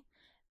 Luckily,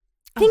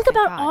 think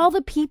about all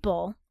the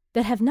people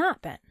that have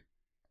not been.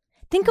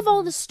 Think of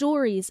all the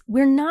stories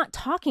we're not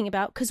talking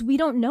about because we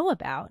don't know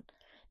about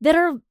that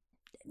are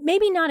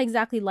maybe not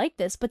exactly like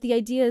this, but the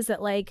idea is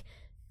that like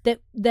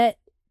that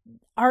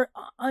are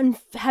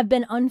have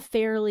been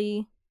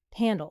unfairly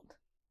handled.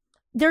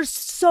 There's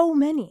so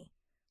many.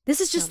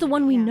 This is just the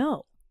one we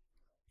know.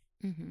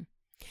 Mm-hmm.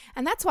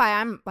 And that's why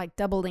I'm like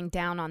doubling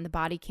down on the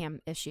body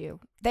cam issue.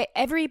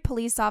 Every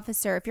police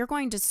officer, if you're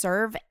going to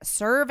serve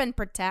and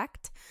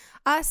protect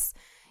us,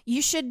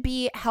 you should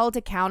be held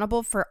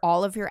accountable for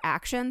all of your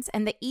actions.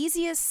 And the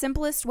easiest,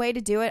 simplest way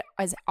to do it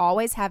is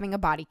always having a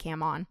body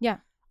cam on. Yeah.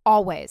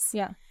 Always.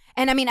 Yeah.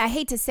 And I mean, I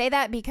hate to say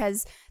that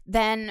because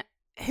then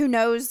who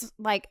knows,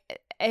 like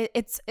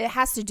it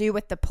has to do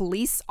with the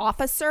police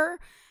officer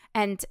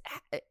and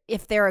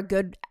if they're a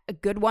good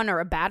one or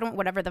a bad one,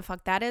 whatever the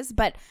fuck that is.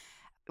 But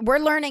we're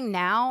learning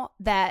now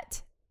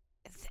that,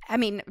 I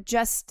mean,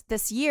 just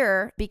this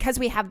year, because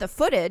we have the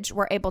footage,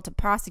 we're able to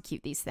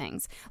prosecute these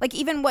things. Like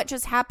even what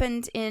just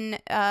happened in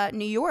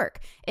New York,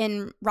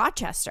 in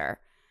Rochester,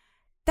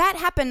 that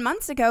happened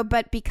months ago.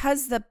 But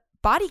because the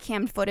body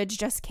cam footage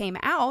just came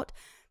out,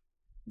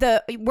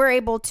 we're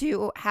able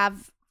to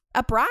have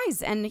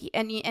uprise and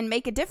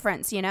make a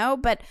difference,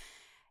 But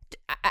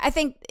I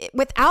think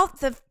without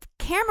the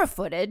camera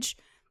footage,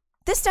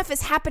 this stuff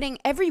is happening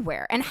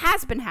everywhere and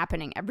has been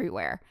happening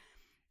everywhere.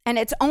 And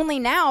it's only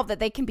now that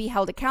they can be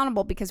held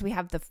accountable because we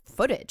have the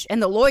footage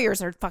and the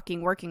lawyers are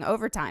fucking working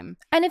overtime.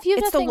 And if you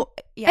have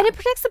and it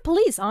protects the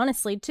police,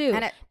 honestly, too.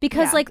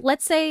 Because like,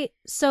 let's say,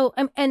 so,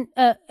 and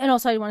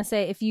also I want to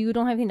say, if you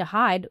don't have anything to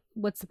hide,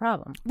 what's the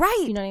problem?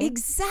 Right. You know what I mean?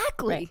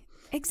 Exactly. Right.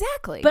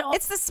 Exactly. But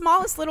it's the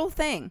smallest little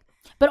thing.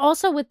 But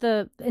also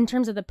in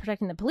terms of the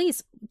protecting the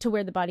police to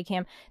wear the body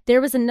cam,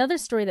 there was another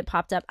story that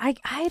popped up.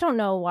 I don't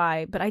know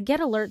why, but I get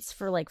alerts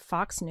for like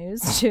Fox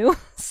News too.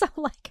 So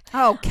like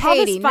Oh,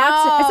 Katie, no.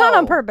 It's not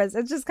on purpose.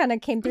 It just kind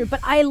of came through.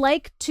 But I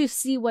like to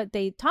see what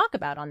they talk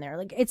about on there.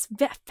 Like, it's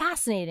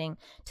fascinating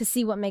to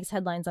see what makes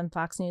headlines on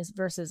Fox News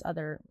versus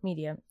other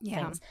media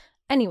things.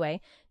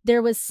 Anyway,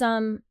 there was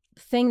some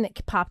thing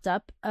that popped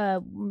up.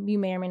 You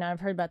may or may not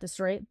have heard about this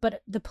story,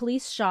 but the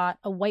police shot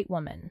a white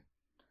woman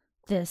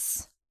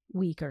this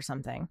week or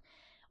something.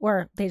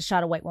 Or they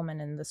shot a white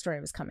woman and the story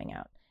was coming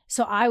out.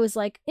 So I was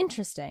like,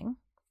 interesting.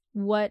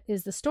 What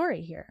is the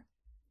story here?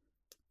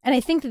 And I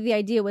think that the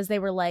idea was they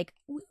were like,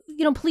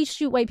 police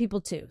shoot white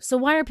people too. So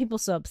why are people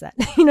so upset?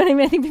 You know what I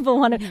mean? I think people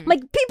want to, the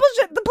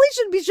police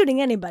shouldn't be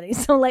shooting anybody.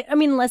 So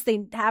unless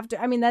they have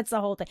to, that's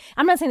the whole thing.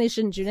 I'm not saying they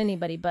shouldn't shoot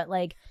anybody, but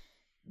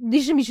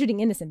they shouldn't be shooting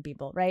innocent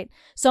people, right?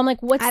 So I'm like,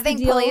 I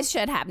think police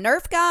should have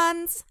Nerf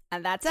guns,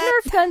 and that's it.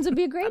 Nerf guns would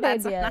be a great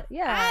idea.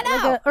 Yeah. I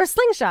know. Or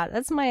slingshot.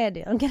 That's my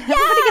idea. Everybody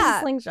gets a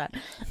slingshot.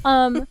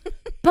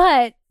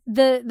 But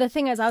the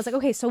thing is, I was like,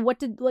 okay, so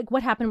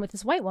what happened with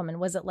this white woman?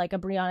 Was it like a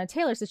Breonna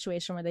Taylor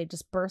situation where they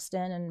just burst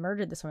in and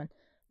murdered this woman?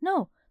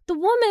 No, the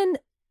woman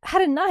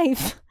had a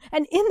knife,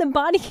 and in the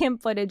body cam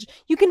footage,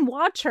 you can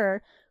watch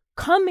her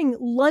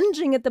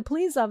lunging at the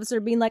police officer,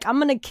 being like, I'm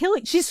gonna kill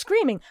you. She's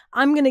screaming,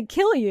 I'm gonna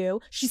kill you.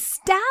 She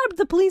stabbed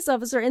the police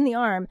officer in the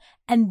arm,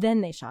 and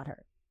then they shot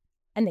her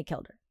and they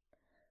killed her.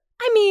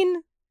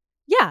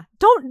 Yeah,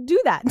 don't do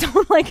that.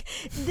 Don't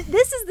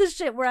this is the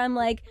shit where I'm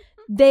like,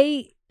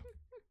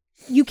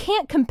 you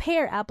can't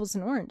compare apples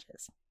and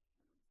oranges.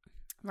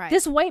 Right.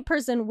 This white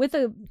person with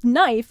a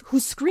knife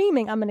who's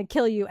screaming, I'm gonna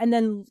kill you, and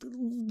then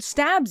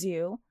stabs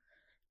you.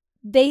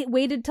 They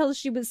waited till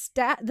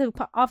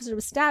the officer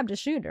was stabbed to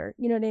shoot her.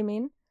 You know what I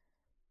mean?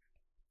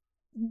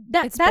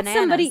 That's bananas.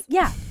 Somebody.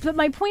 Yeah. But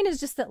my point is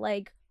just that,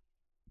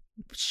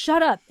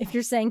 shut up if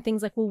you're saying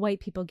things like, well,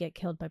 white people get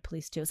killed by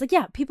police too. It's like,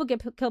 yeah, people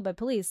get killed by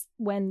police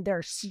when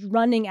they're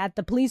running at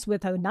the police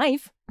with a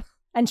knife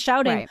and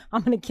shouting, right,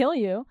 I'm going to kill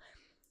you.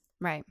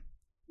 Right.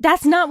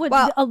 That's not what,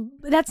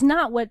 that's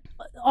not what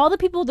all the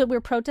people that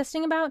we're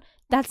protesting about.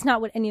 That's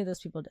not what any of those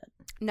people did.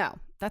 No,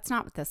 that's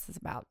not what this is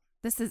about.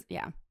 This is,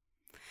 yeah.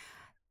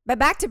 But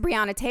back to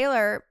Breonna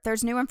Taylor,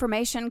 there's new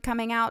information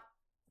coming out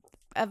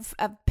of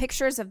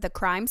pictures of the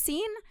crime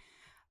scene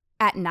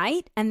at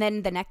night and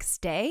then the next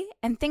day,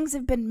 and things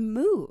have been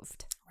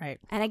moved. Right.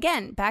 And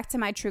again, back to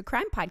my true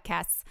crime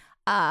podcasts,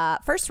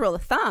 first rule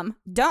of thumb,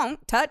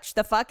 don't touch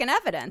the fucking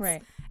evidence.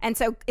 Right. And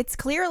so it's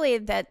clearly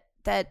that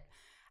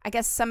I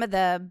guess some of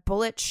the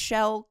bullet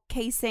shell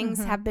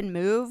casings have been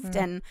moved,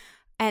 and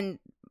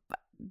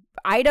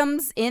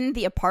items in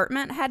the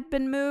apartment had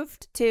been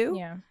moved too.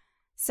 Yeah.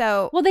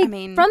 So, well,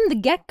 from the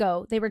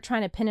get-go, they were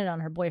trying to pin it on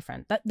her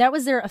boyfriend. That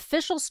was their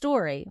official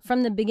story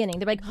from the beginning.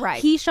 They're like,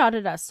 right, he shot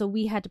at us, so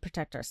we had to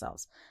protect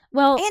ourselves.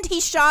 Well, and he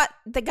shot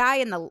the guy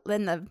in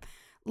the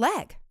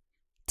leg,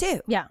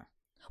 too. Yeah.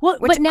 Well,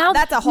 but now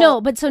that's a whole.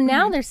 No, but so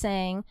now they're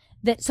saying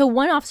that. So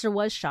one officer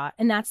was shot,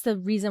 and that's the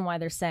reason why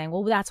they're saying,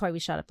 well, that's why we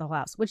shot up the whole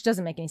house, which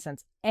doesn't make any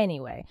sense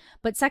anyway.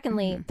 But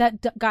secondly,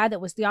 that guy that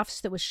was the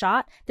officer that was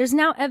shot, there's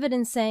now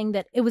evidence saying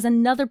that it was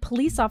another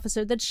police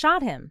officer that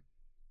shot him.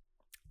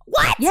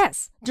 What?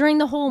 Yes, during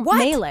the whole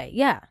melee.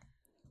 Yeah.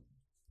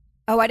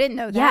 Oh, I didn't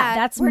know that. Yeah,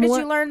 that's where did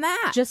you learn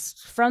that?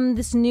 Just from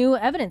this new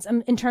evidence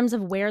in terms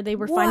of where they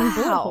were finding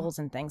bullet holes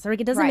and things. Like,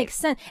 it doesn't make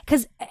sense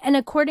and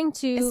according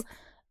to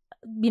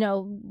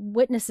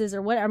witnesses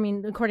or what,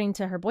 according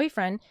to her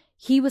boyfriend,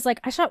 he was like,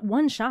 I shot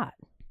one shot.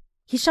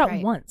 He shot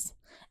once,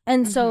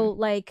 and so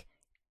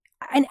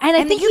And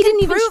I think he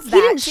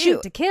didn't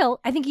shoot to kill.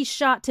 I think he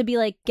shot to be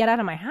like, get out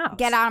of my house.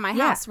 Get out of my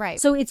house, right.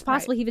 So it's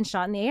possible he even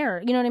shot in the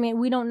air. You know what I mean?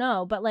 We don't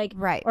know, but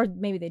right. Or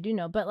maybe they do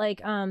know, but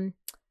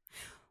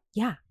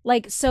yeah.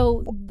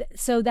 So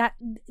that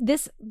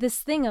this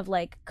thing of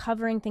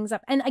covering things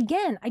up. And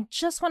again, I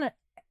just want to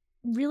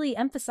really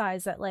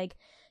emphasize that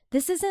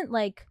this isn't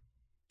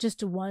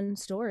just one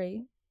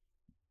story.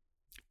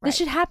 Right. This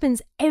shit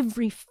happens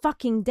every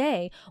fucking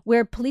day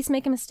where police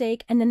make a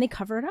mistake and then they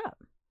cover it up.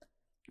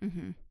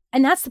 Mm-hmm.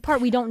 And that's the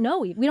part we don't know.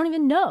 We don't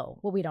even know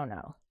what we don't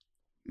know.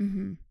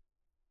 Mm-hmm.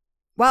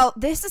 Well,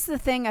 this is the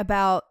thing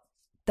about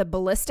the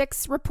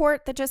ballistics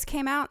report that just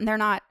came out, and they're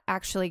not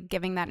actually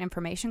giving that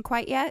information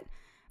quite yet.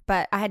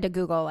 But I had to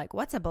Google,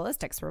 what's a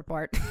ballistics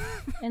report?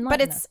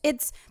 But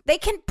it's they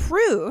can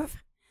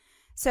prove.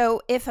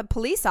 So if a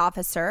police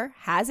officer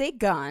has a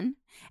gun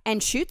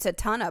and shoots a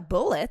ton of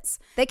bullets,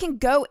 they can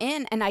go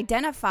in and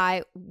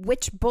identify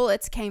which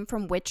bullets came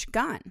from which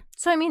gun.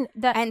 So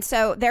and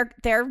so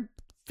they're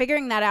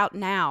figuring that out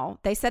now.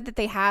 They said that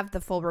they have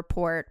the full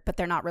report, but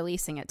they're not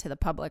releasing it to the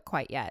public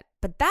quite yet.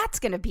 But that's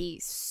going to be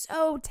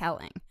so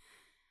telling.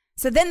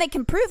 So then they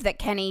can prove that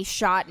Kenny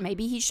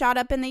maybe he shot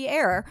up in the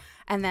air,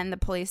 and then the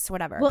police,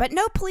 whatever. Well, but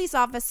no police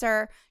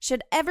officer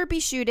should ever be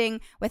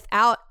shooting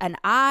without an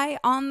eye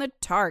on the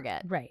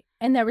target. Right.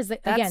 And there was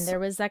that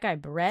guy,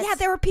 Brett. Yeah,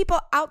 there were people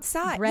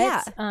outside.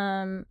 Brett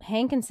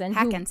Hankinson,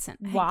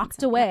 who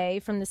walked away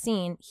from the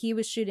scene. He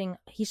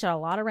shot a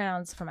lot of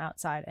rounds from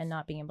outside and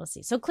not being able to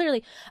see. So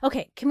clearly,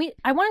 okay,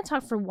 I want to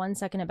talk for 1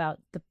 second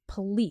about the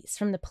police,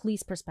 from the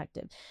police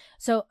perspective.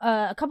 So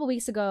a couple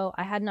weeks ago,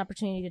 I had an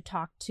opportunity to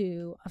talk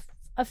to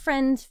a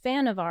fan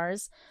of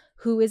ours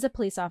who is a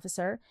police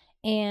officer.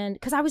 And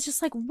because I was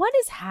just like, what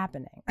is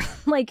happening?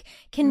 Like,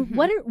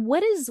 what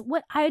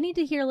I need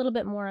to hear a little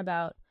bit more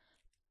about,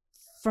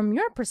 from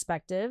your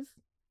perspective,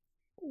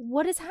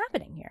 what is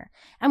happening here?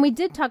 And we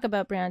did talk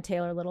about Breonna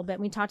Taylor a little bit.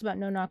 We talked about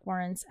no-knock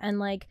warrants. And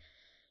like,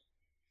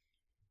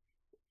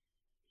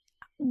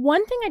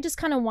 one thing I just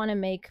kind of want to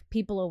make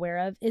people aware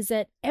of is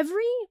that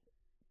every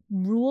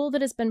rule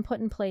that has been put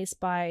in place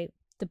by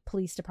the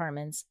police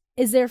departments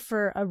is there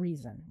for a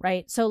reason,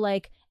 right? So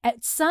like,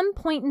 at some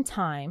point in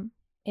time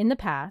in the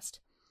past,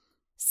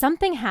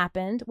 something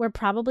happened where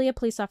probably a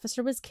police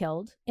officer was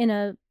killed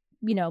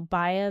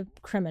by a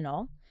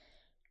criminal.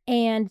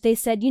 And they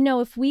said,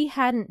 if we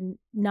hadn't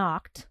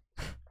knocked,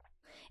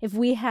 if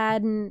we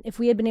had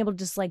been able to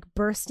just like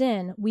burst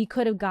in, we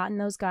could have gotten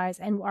those guys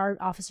and our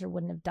officer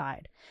wouldn't have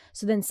died.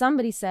 So then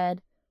somebody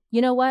said,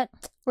 you know what?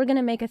 We're going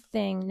to make a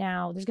thing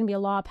now. There's going to be a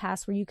law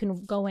passed where you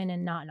can go in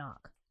and not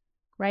knock.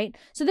 Right?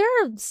 So there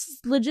are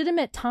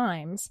legitimate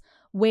times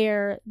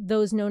where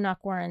those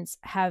no-knock warrants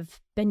have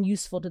been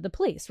useful to the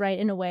police, right?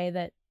 In a way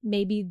that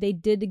maybe they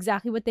did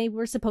exactly what they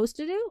were supposed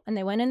to do, and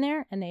they went in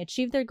there and they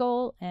achieved their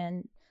goal,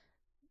 and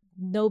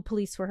no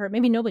police were hurt.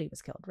 Maybe nobody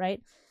was killed,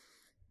 right?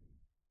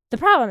 The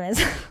problem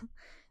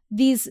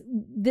is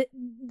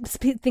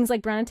things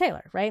like Breonna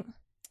Taylor, right?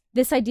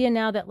 This idea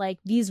now that like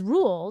these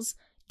rules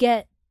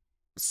get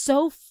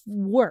so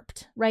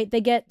warped, right?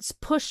 They get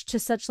pushed to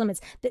such limits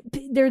that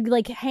they're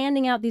like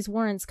handing out these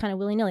warrants kind of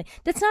willy-nilly.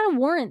 That's not a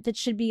warrant that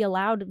should be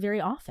allowed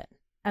very often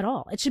at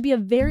all. It should be a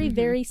very,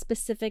 very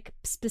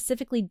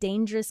specifically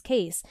dangerous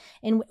case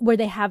where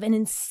they have an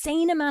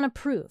insane amount of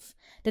proof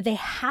that they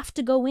have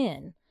to go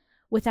in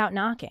without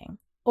knocking,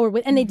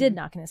 and they did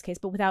knock in this case,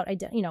 but without,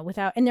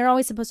 and they're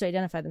always supposed to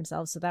identify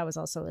themselves. So that was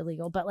also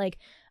illegal. But like,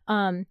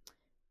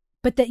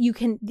 but that you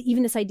can,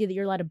 even this idea that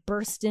you're allowed to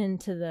burst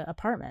into the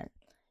apartment,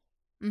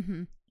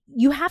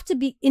 you have to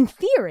be, in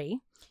theory,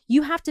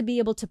 you have to be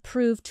able to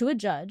prove to a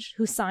judge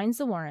who signs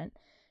the warrant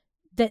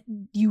that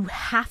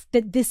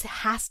this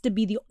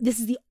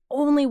is the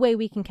only way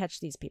we can catch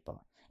these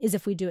people, is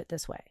if we do it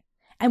this way.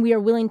 And we are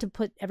willing to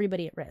put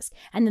everybody at risk.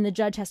 And then the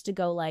judge has to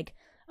go like,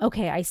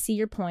 okay, I see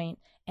your point,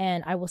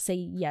 and I will say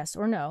yes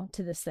or no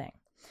to this thing.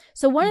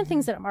 So one of the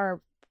things that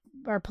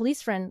our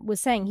police friend was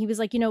saying, he was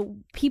like,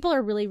 people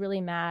are really, really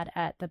mad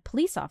at the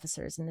police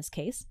officers in this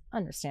case.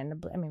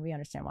 Understandably. I mean, we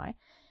understand why.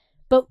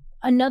 But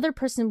another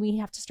person we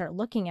have to start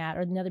looking at,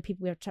 or the other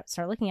people we have to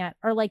start looking at,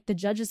 are like the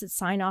judges that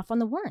sign off on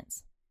the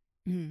warrants.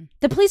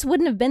 The police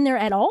wouldn't have been there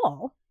at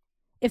all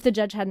if the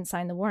judge hadn't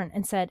signed the warrant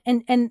and said,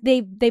 and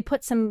they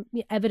put some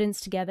evidence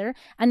together,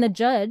 and the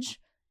judge,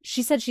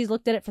 she said she's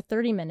looked at it for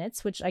 30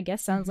 minutes, which I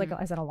guess sounds like,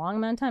 is that a long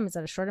amount of time? Is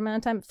that a short amount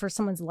of time? For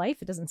someone's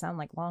life, it doesn't sound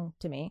like long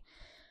to me.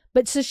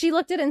 But so she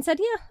looked at it and said,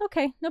 yeah,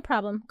 okay, no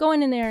problem.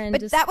 Going in there and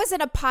But that was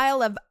in a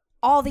pile of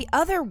all the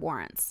other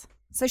warrants.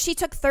 So she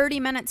took 30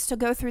 minutes to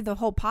go through the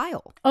whole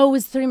pile. Oh, it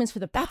was 30 minutes for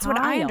the pile. That's what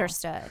I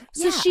understood.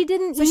 So she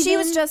didn't So she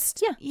was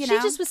just, she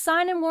just was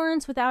signing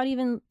warrants without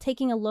even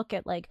taking a look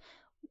at like,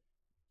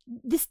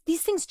 these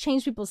things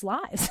change people's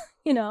lives,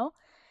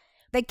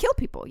 They kill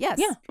people, yes.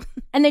 Yeah.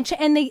 And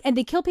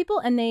they kill people,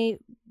 and they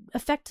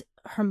affect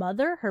her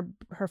mother,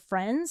 her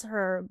friends,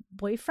 her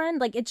boyfriend.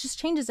 Like, it just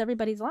changes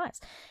everybody's lives.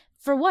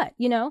 For what,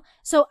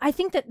 So I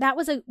think that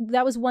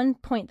was one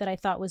point that I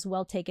thought was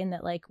well taken,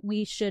 that like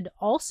we should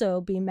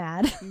also be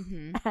mad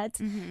at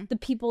the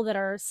people that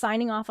are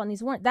signing off on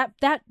these warrants.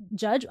 That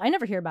judge, I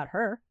never hear about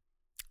her.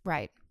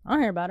 Right. I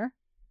don't hear about her.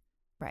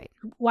 Right.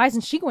 Why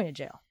isn't she going to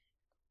jail?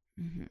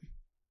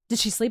 Did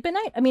she sleep at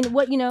night? I mean,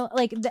 what,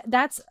 like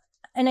that's,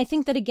 and I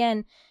think that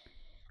again,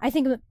 I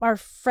think our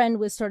friend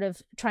was sort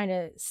of trying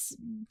to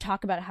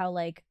talk about how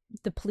like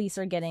the police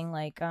are getting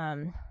like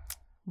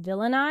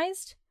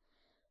villainized.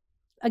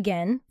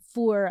 Again,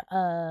 for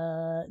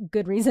a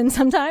good reason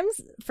sometimes,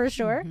 for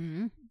sure.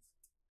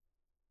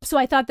 So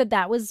I thought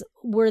that was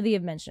worthy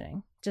of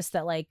mentioning. Just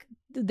that like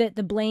that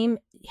the blame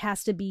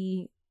has to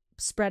be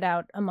spread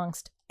out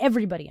amongst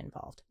everybody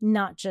involved,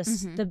 not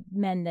just the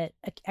men that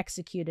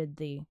executed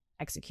the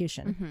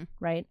execution,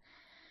 right?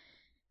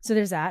 So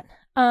there's that.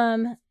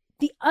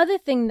 The other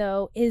thing,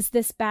 though, is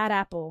this bad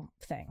apple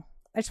thing.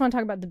 I just want to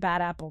talk about the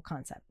bad apple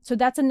concept. So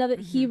that's another,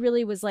 he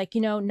really was like,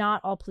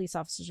 not all police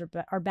officers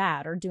are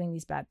bad or doing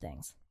these bad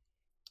things.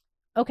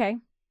 Okay.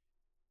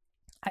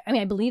 I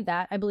mean, I believe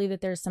that. I believe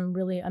that there's some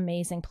really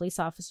amazing police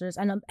officers.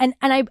 And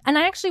I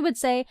actually would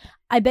say,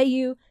 I bet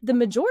you the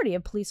majority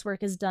of police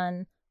work is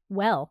done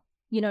well.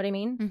 You know what I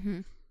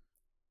mean?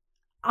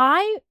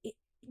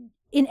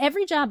 In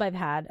every job I've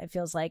had, it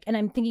feels like, and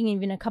I'm thinking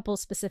even a couple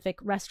specific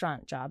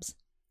restaurant jobs,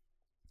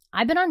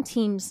 I've been on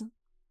teams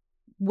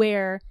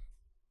where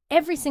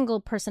every single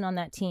person on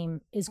that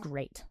team is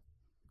great.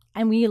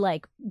 and we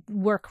like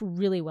work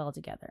really well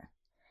together.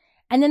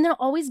 And then there'll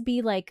always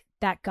be like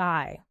that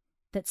guy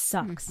that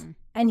sucks,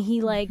 and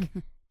he like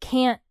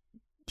he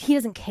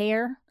doesn't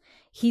care.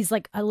 He's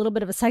like a little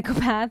bit of a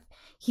psychopath.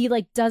 He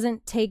like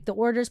doesn't take the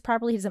orders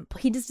properly.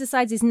 He just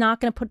decides he's not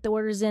going to put the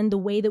orders in the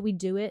way that we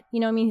do it. You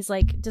know what I mean? He's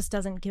like, just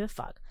doesn't give a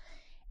fuck.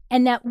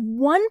 And that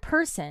one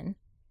person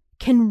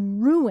can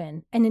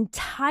ruin an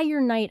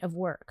entire night of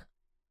work.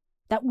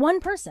 That one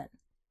person.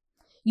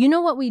 You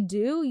know what we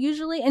do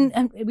usually?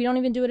 And we don't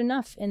even do it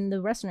enough in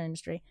the restaurant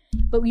industry.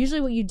 But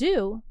usually what you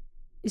do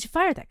is you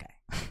fire that guy.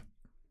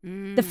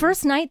 The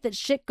first night that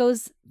shit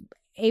goes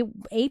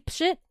ape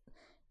shit,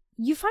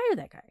 you fire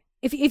that guy.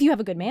 If you have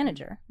a good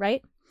manager,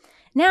 right?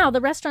 Now, the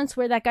restaurants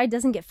where that guy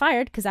doesn't get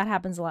fired, because that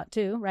happens a lot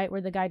too, right?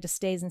 Where the guy just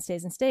stays and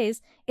stays and stays.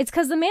 It's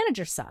because the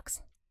manager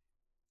sucks.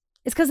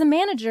 It's because the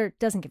manager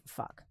doesn't give a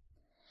fuck.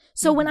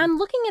 So when I'm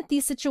looking at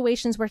these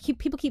situations where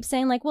people keep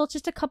saying like, well, it's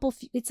just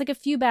it's like a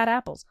few bad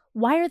apples.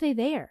 Why are they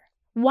there?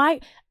 Why,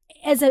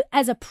 as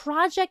a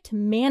project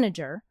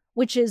manager,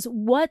 which is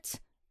what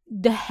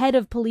the head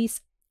of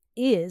police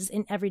is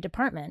in every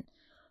department,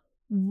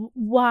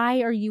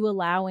 why are you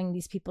allowing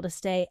these people to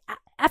stay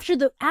after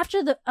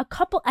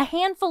a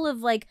handful of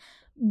like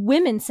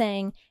women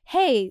saying,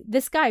 hey,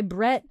 this guy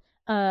Brett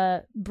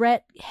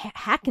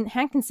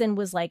Hankinson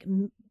was like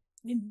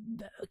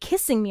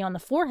kissing me on the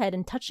forehead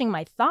and touching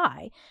my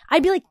thigh?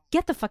 I'd be like,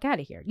 get the fuck out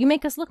of here. You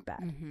make us look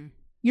bad.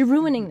 You're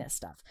ruining this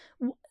stuff.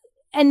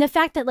 And the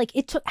fact that like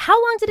how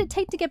long did it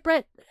take to get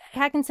Brett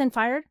Hankinson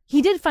fired?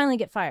 He did finally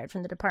get fired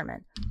from the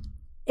department.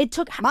 It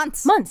took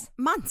months.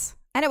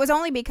 And it was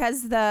only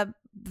because the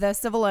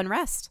civil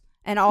unrest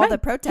and all the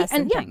protests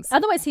and things.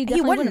 Otherwise, he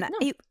definitely wouldn't.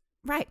 No.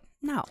 Right.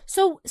 No.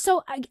 So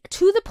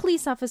to the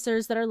police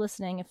officers that are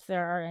listening, if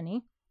there are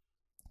any,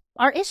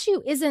 our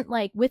issue isn't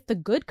like with the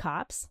good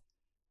cops.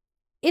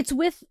 It's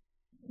with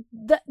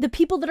the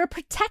people that are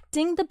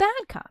protecting the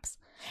bad cops.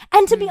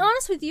 And to be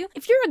honest with you,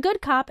 if you're a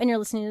good cop and you're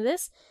listening to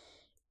this,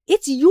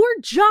 it's your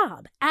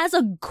job as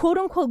a quote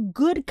unquote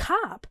good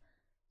cop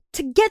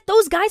to get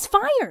those guys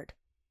fired.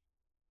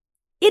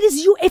 It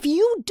is you. If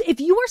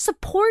you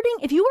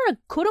are a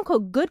quote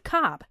unquote good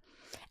cop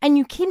and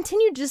you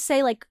continue to just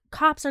say like,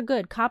 cops are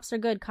good,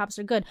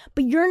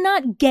 but you're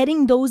not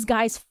getting those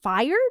guys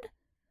fired,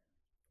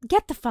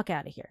 get the fuck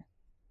out of here.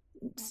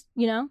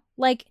 You know,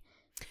 like.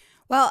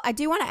 Well, I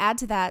do want to add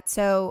to that.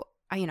 So,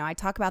 I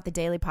talk about the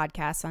daily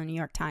podcast on the New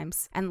York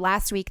Times. And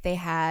last week they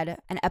had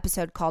an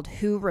episode called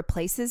Who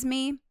Replaces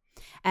Me?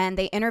 And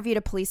they interviewed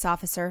a police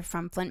officer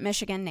from Flint,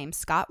 Michigan named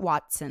Scott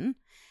Watson.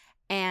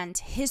 And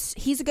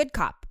he's a good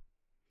cop.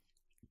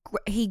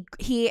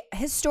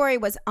 His story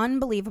was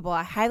unbelievable.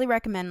 I highly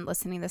recommend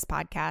listening to this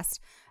podcast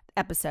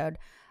episode.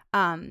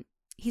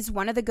 He's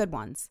one of the good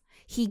ones.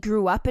 He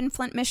grew up in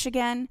Flint,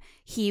 Michigan.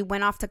 He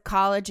went off to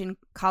college in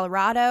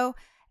Colorado.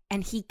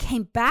 And he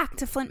came back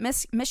to Flint,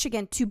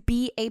 Michigan to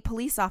be a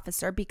police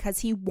officer because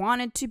he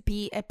wanted to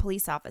be a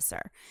police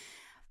officer.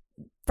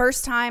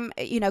 First time,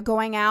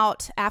 going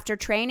out after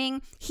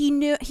training, he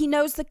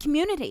knows the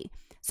community.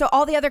 So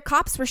all the other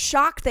cops were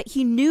shocked that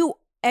he knew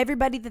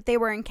everybody that they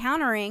were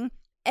encountering.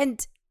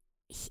 And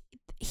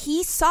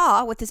he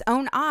saw with his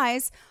own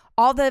eyes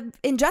all the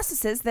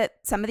injustices that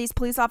some of these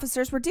police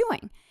officers were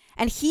doing.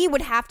 And he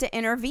would have to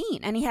intervene.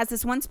 And he has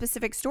this one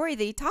specific story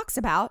that he talks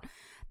about,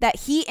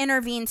 that he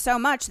intervened so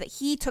much that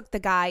he took the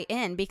guy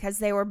in because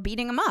they were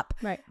beating him up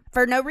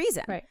for no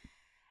reason. Right.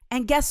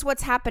 And guess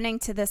what's happening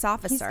to this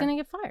officer? He's going to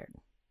get fired.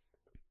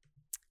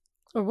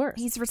 Or worse.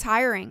 He's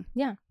retiring.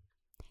 Yeah.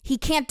 He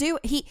can't do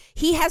it.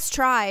 He has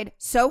tried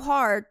so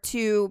hard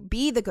to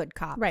be the good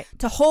cop,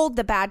 to hold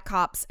the bad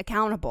cops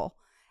accountable.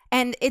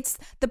 And it's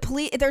the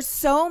police. There's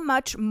so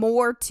much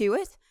more to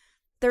it.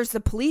 There's the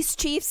police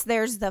chiefs.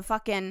 There's the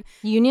fucking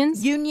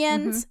unions.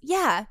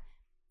 Yeah.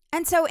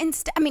 And so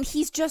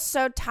he's just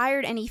so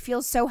tired and he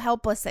feels so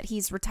helpless that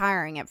he's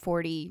retiring at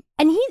 40.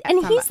 And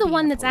he's the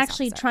one that's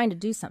actually trying to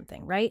do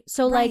something, right?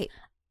 So like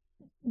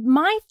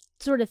my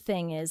sort of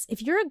thing is,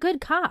 if you're a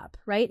good cop,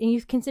 right, and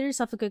you consider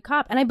yourself a good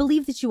cop, and I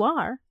believe that you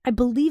are,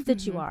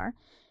 you are,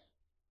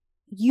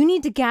 you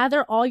need to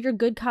gather all your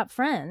good cop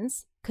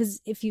friends,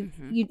 because if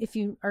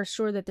you are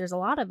sure that there's a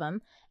lot of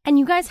them, and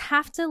you guys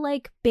have to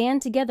like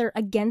band together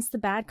against the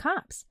bad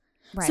cops.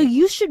 Right. So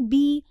you should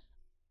be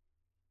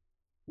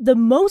the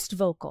most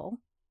vocal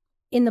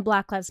in the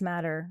Black Lives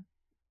Matter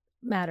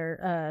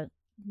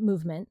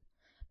movement,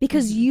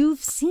 because you've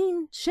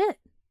seen shit.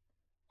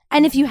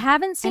 And if you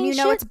haven't seen and you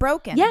know shit, it's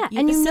broken. Yeah,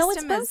 and you know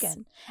it's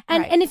broken.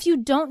 And if you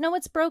don't know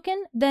it's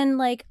broken, then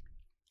like,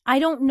 I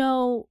don't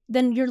know,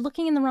 then you're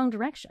looking in the wrong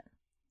direction.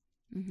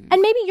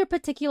 And maybe your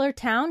particular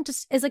town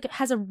just is like,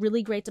 has a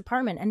really great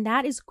department, and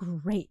that is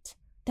great.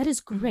 That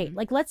is great.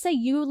 Like, let's say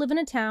you live in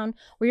a town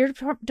where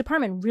your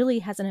department really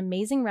has an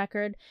amazing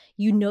record.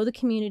 You know the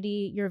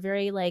community. You're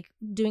very like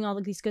doing all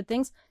of these good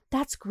things.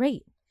 That's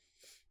great.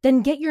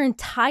 Then get your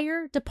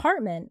entire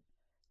department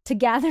to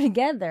gather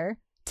together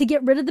to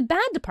get rid of the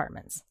bad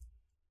departments.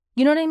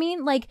 You know what I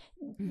mean? Like,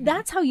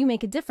 that's how you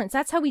make a difference.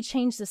 That's how we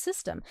change the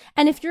system.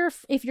 And if you're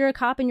a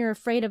cop and you're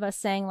afraid of us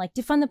saying, like,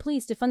 defund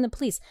the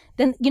police,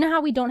 then you know how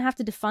we don't have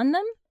to defund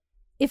them?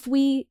 If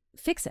we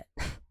fix it.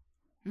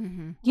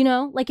 You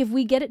know, like if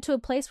we get it to a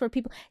place where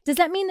people, does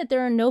that mean that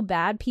there are no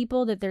bad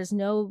people, that there's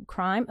no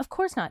crime? Of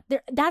course not.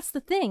 That's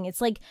the thing.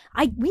 It's like,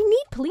 we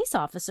need police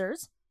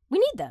officers. We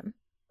need them.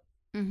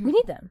 We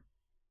need them.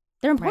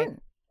 They're important.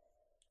 Right.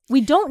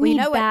 We don't need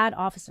bad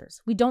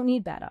officers. We don't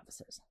need bad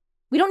officers.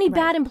 We don't need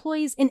bad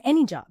employees in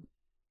any job.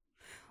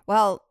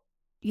 Well,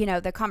 you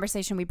know, the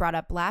conversation we brought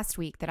up last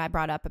week that I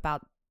brought up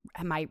about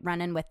my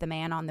run-in with the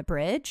man on the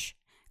bridge,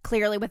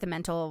 clearly with a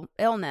mental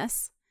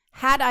illness.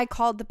 Had I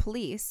called the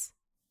police,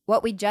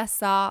 what we just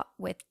saw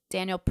with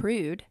Daniel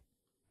Prude,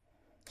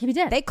 he'd be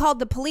dead. They called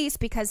the police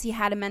because he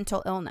had a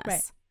mental illness.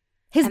 Right.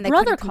 His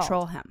brother called.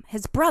 Control him.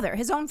 His brother,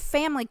 his own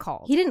family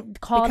called. He didn't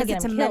call because to get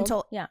it's him a killed.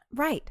 mental. Yeah.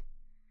 Right.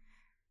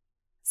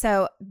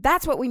 So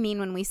that's what we mean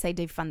when we say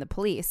defund the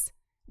police.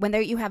 When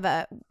there you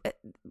have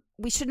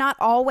we should not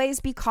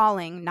always be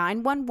calling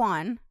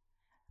 911,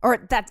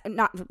 or that's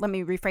not. Let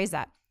me rephrase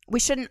that. We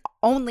shouldn't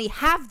only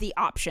have the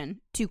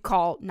option to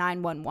call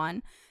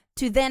 911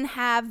 to then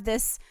have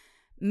this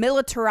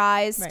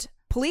militarized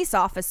police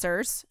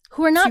officers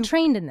who are not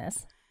trained in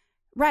this.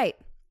 Right.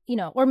 You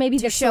know, or maybe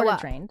they're sort of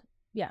trained.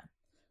 Yeah.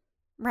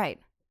 Right.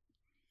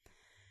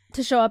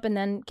 To show up and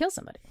then kill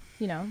somebody,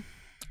 you know.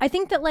 I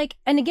think that, like,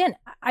 and again,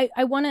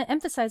 I want to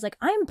emphasize, like,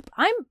 I'm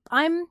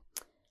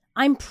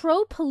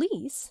pro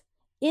police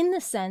in the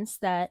sense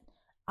that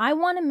I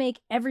want to make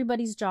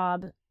everybody's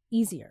job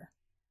easier.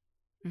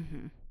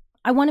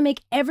 I want to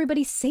make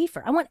everybody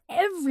safer. I want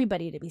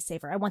everybody to be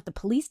safer. I want the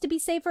police to be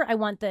safer. I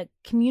want the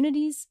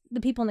communities,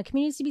 the people in the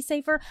communities to be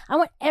safer. I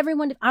want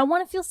everyone to, I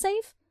want to feel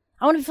safe.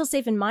 I want to feel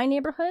safe in my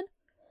neighborhood.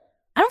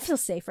 I don't feel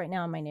safe right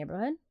now in my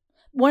neighborhood.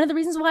 One of the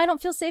reasons why I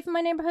don't feel safe in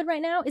my neighborhood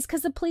right now is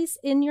because the police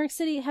in New York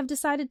City have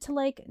decided to,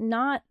 like,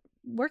 not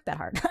work that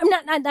hard.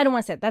 I don't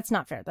want to say it. That's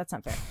not fair. That's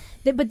not fair.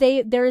 But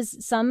there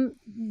is some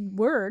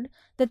word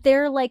that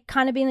they're, like,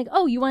 kind of being like,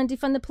 oh, you want to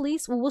defund the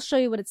police? Well, we'll show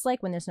you what it's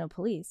like when there's no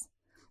police.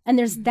 And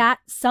there's that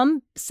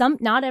some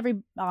not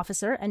every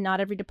officer and not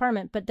every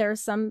department, but there are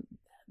some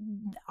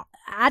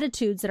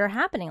attitudes that are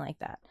happening like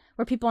that,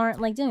 where people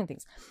aren't, like, doing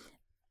things.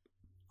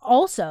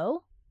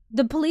 Also,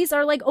 the police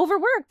are, like,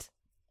 overworked.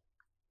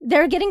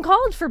 They're getting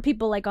called for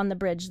people, like, on the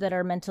bridge that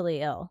are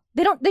mentally ill.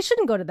 They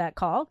shouldn't go to that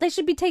call. They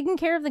should be taking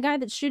care of the guy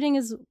that's shooting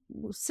his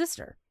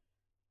sister.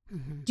 Do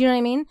you know what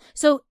I mean?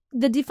 So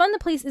the defund the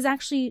police is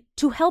actually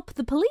to help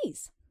the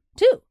police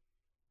too.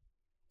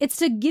 It's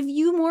to give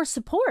you more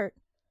support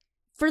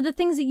for the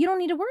things that you don't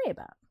need to worry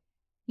about,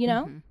 you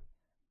know?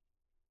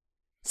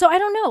 So I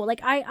don't know.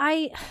 Like,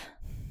 I'm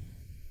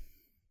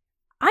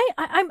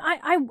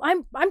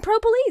pro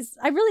police.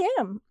 I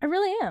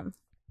really am.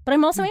 But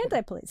I'm also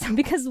anti-police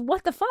because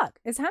what the fuck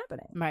is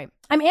happening? Right.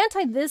 I'm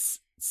anti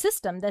this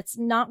system that's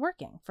not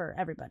working for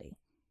everybody.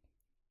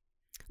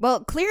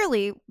 Well,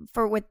 clearly,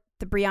 with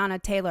the Breonna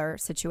Taylor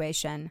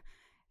situation,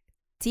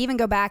 to even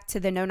go back to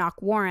the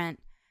no-knock warrant,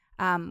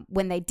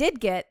 when they did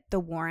get the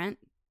warrant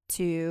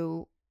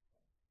to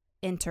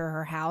enter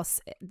her house,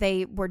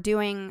 they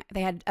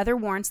had other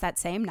warrants that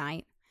same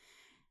night.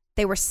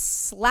 They were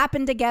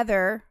slapping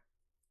together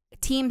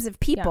teams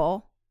of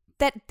people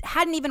that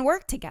hadn't even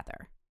worked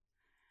together.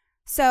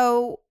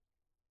 So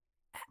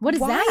what is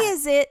that? Why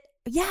is it?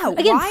 Yeah.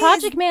 Again,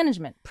 project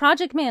management.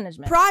 Project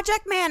management.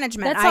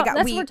 That's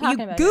what we're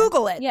talking about.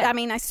 Google it. Yeah. I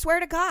mean, I swear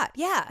to God.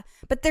 Yeah.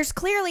 But there's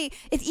clearly,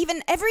 it's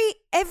even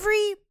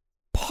every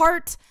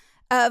part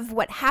of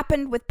what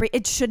happened with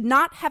it should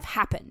not have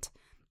happened.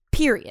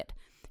 Period.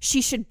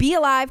 She should be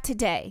alive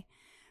today.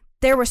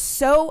 There were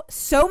so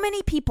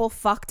many people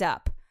fucked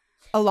up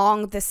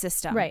along the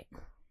system. Right.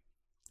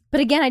 But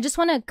again, I just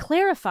want to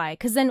clarify,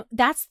 because then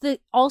that's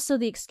also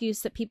the excuse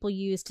that people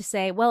use to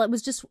say, well, it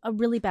was just a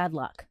really bad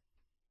luck.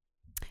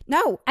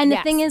 No. And the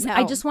thing is,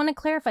 I just want to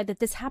clarify that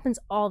this happens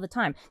all the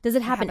time. Does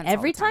it happen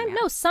every time? Yeah.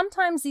 No,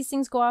 sometimes these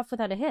things go off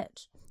without a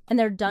hitch and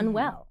they're done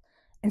well.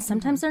 And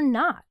sometimes they're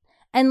not.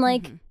 And,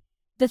 like,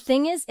 the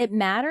thing is, it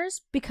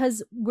matters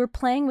because we're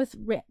playing with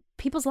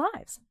people's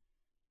lives.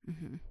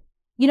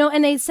 You know,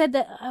 and they said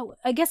that,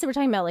 I guess they were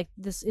talking about, like,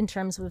 this in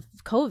terms of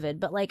COVID,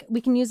 but, like, we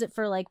can use it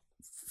for, like,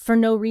 for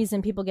no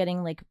reason, people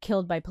getting, like,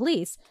 killed by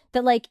police.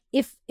 That, like,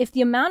 if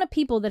the amount of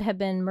people that have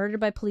been murdered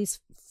by police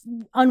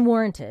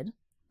unwarranted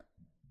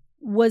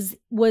was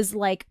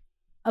like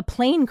a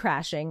plane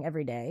crashing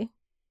every day,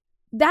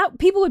 that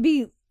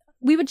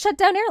we would shut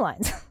down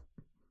airlines.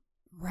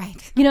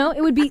 Right. You know,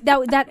 it would be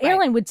that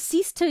airline would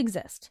cease to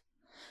exist.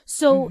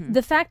 So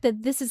the fact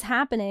that this is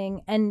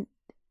happening, and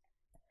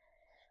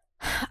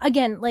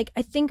again, like,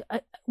 I think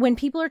when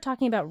people are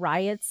talking about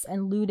riots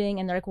and looting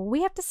and they're like, well,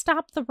 we have to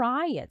stop the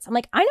riots. I'm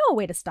like, I know a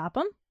way to stop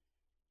them.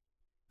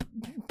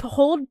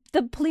 Hold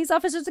the police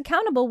officers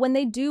accountable when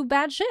they do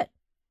bad shit.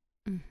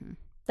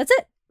 That's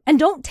it. And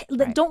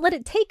don't let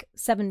it take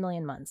 7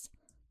 million months.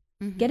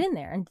 Get in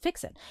there and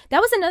fix it.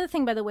 That was another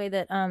thing, by the way,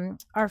 that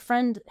our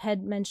friend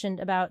had mentioned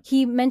about.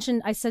 He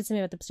mentioned, I said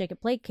something about the Jacob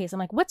Blake case. I'm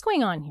like, what's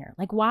going on here?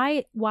 Like,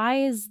 why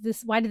is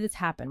this? Why did this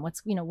happen?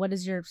 What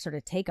is your sort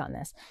of take on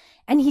this?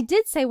 And he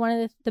did say one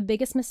of the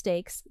biggest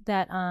mistakes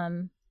that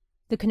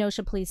the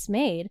Kenosha police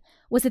made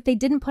was that they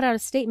didn't put out a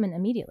statement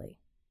immediately.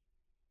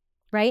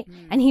 Right.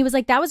 And he was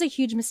like, that was a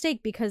huge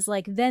mistake because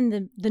like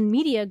then the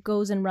media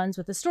goes and runs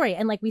with the story.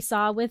 And like we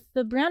saw with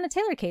the Breonna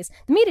Taylor case,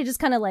 the media just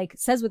kind of like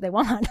says what they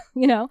want,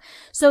 you know?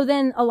 So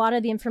then a lot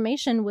of the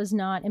information was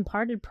not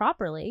imparted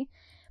properly.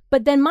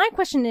 But then my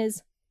question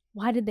is,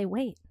 why did they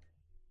wait?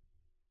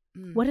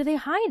 What are they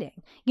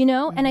hiding? You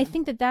know? And I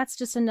think that that's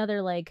just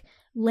another like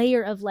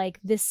layer of like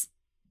this.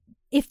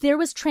 If there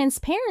was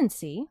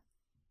transparency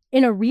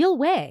in a real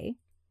way,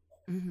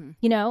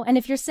 you know, and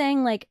if you're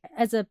saying like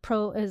as a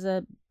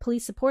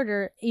police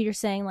supporter, you're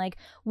saying like,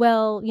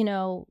 well, you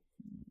know,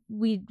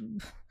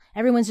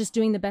 everyone's just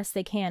doing the best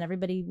they can.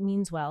 Everybody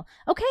means well.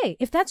 Okay,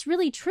 if that's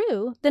really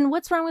true, then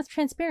what's wrong with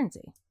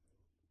transparency?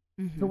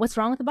 But what's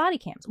wrong with the body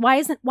cams? Why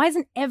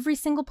isn't every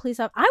single police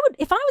officer?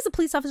 If I was a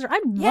police officer,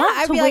 I'd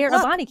want to wear a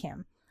body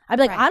cam. I'd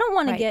be like, I don't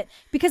want to get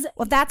because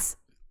that's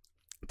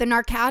the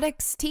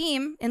narcotics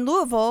team in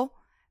Louisville.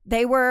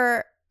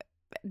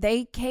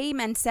 They came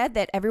and said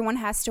that everyone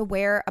has to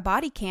wear a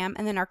body cam.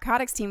 And the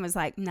narcotics team was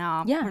like,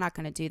 no, we're not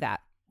going to do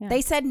that. Yeah.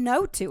 They said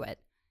no to it.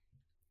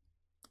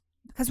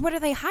 Because what are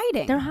they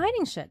hiding? They're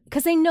hiding shit.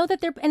 Because they know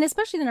that and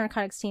especially the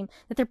narcotics team,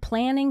 that they're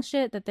planning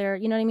shit, that they're,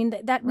 you know what I mean?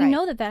 That we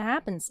know that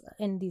happens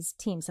in these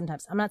teams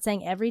sometimes. I'm not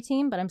saying every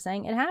team, but I'm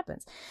saying it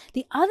happens.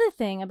 The other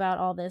thing about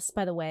all this,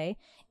 by the way,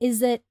 is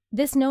that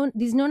these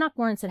no-knock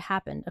warrants that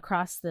happened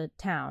across the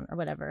town or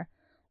whatever,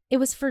 it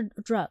was for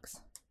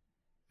drugs.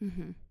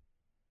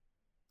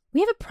 We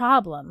have a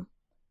problem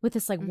with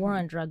this like war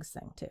on drugs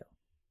thing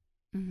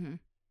too.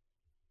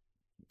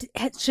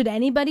 Should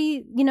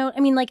anybody, you know,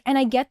 I mean, like, and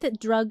I get that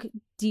drug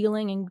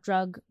dealing and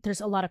there's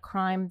a lot of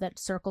crime that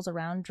circles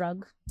around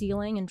drug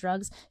dealing and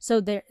drugs.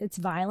 So it's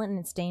violent and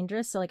it's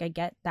dangerous. So like, I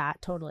get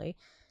that totally.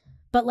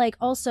 But like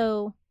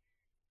also,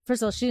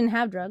 first of all, she didn't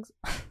have drugs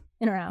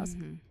in her house,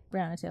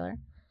 Breonna Taylor.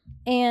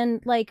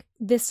 And like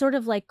this sort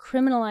of like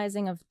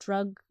criminalizing of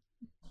drug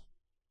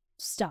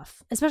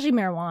stuff, especially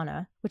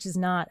marijuana, which is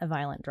not a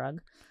violent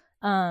drug.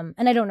 And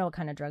I don't know what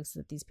kind of drugs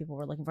that these people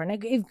were looking for.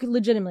 And it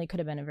legitimately could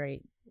have been a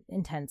very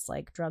intense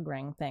like drug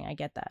ring thing. I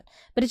get that.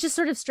 But it's just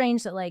sort of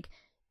strange that like,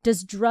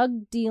 does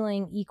drug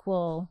dealing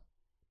equal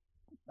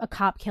a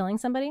cop killing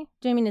somebody? Do you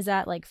know what I mean? Is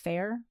that like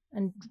fair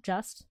and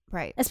just?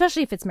 Right.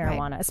 Especially if it's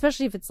marijuana,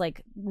 especially if it's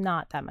like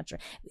not that much,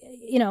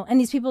 you know, and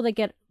these people that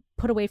get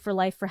put away for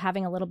life for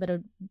having a little bit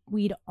of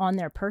weed on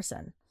their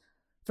person.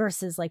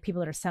 Versus like people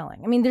that are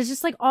selling. I mean, there's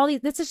just like all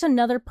these, that's just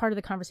another part of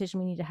the conversation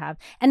we need to have.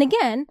 And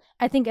again,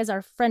 I think as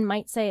our friend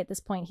might say at this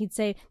point, he'd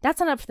say, that's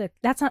not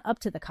up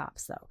to the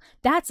cops though.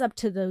 That's up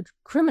to the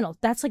criminal.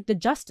 That's like the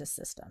justice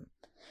system.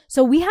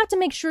 So we have to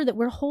make sure that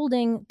we're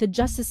holding the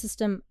justice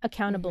system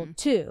accountable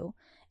too.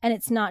 And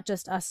it's not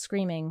just us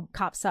screaming,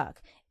 cops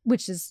suck.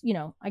 Which is, you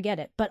know, I get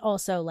it, but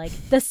also like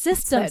the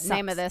system sucks. The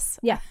name of this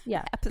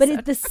episode.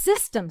 But the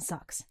system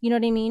sucks. You know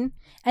what I mean?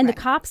 And the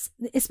cops,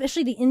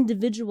 especially the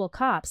individual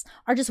cops,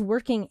 are just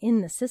working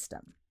in the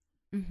system.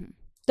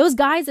 Those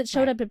guys that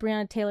showed up at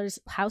Breonna Taylor's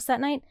house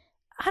that night,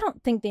 I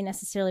don't think they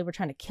necessarily were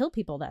trying to kill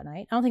people that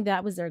night. I don't think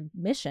that was their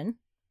mission.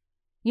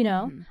 You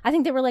know, I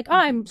think they were like, oh,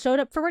 I showed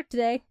up for work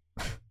today.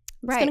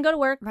 I'm just going to go to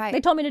work. Right. They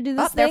told me to do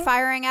this thing. They're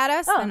firing at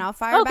us, and I'll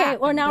fire back. Okay,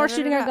 well, now we're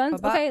shooting our guns.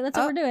 Okay, that's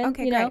what we're doing.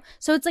 Okay, you know?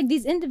 So it's like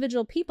these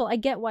individual people, I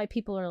get why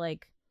people are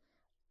like,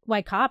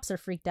 why cops are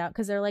freaked out,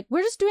 because they're like,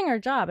 we're just doing our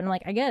job. And I'm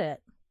like, I get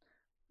it.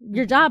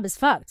 Your job is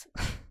fucked.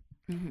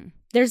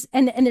 There's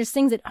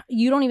things that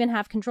you don't even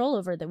have control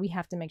over that we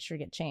have to make sure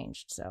get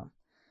changed. So,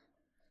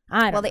 the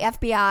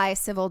FBI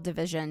Civil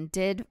Division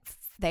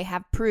they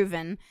have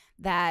proven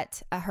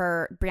that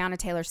Breonna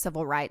Taylor's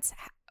civil rights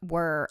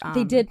were.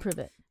 They did prove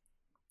it.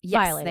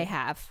 Yes, violated. They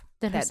have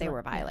that they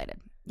were violated.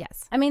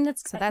 Yes, I mean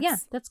that's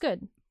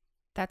good.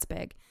 That's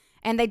big,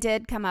 and they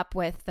did come up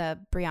with the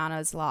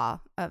Breonna's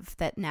law of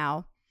that.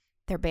 Now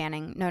they're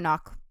banning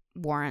no-knock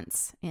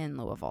warrants in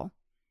Louisville.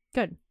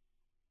 Good.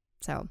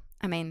 So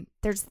I mean,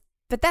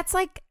 but that's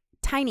like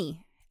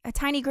a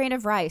tiny grain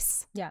of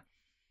rice. Yeah,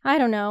 I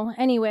don't know.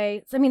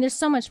 Anyway, I mean, there's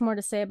so much more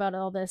to say about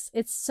all this.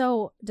 It's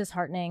so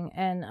disheartening,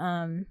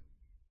 and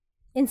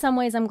in some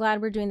ways, I'm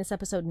glad we're doing this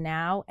episode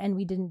now, and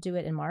we didn't do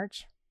it in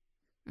March.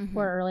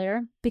 Or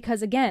earlier,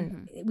 because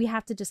again, we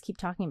have to just keep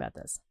talking about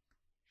this.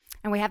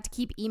 And we have to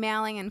keep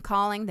emailing and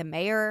calling the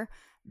mayor,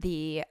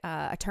 the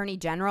attorney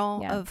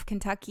general of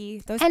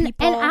Kentucky, those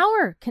people.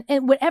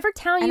 And whatever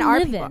town you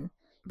live in,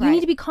 you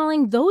need to be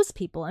calling those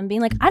people and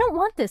being like, I don't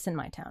want this in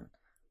my town.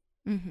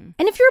 And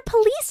if you're a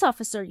police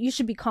officer, you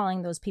should be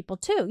calling those people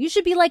too. You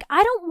should be like,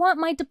 I don't want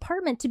my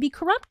department to be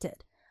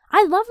corrupted.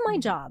 I love my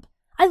job.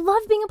 I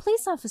love being a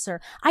police officer.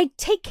 I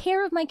take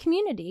care of my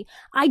community.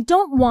 I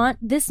don't want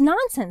this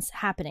nonsense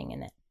happening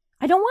in it.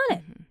 I don't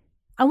want it.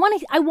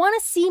 I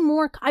want to see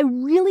more. I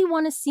really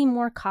want to see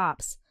more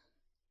cops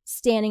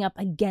standing up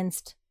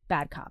against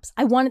bad cops.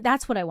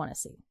 That's what I want to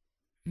see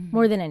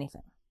more than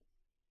anything.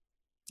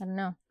 I don't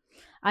know.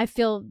 I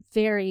feel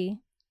very,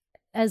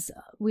 as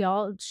we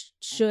all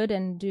should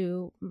and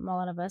do, a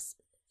lot of us,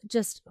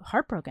 just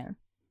heartbroken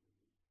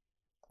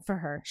for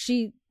her.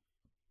 She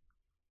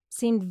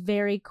seemed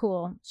very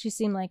cool. She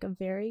seemed like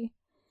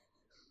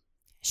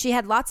she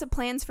had lots of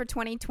plans for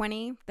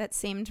 2020 that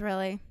seemed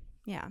really,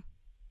 yeah,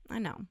 I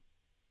know.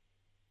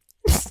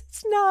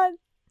 It's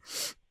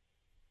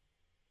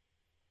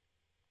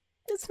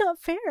not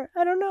fair.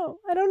 I don't know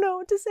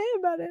what to say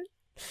about it.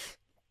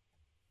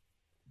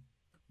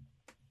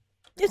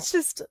 It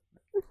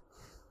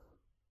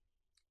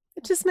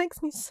just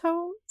makes me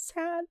so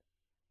sad.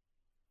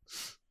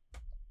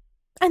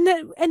 And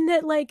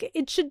that like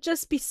it should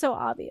just be so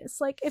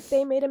obvious. Like if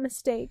they made a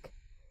mistake,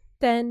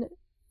 then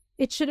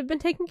it should have been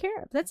taken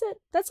care of. That's it.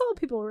 That's all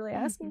people are really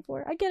asking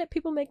for. I get it.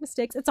 People make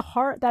mistakes.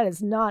 That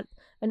is not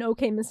an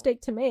okay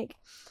mistake to make.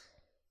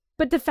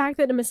 But the fact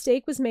that a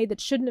mistake was made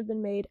that shouldn't have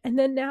been made, and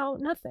then now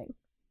nothing.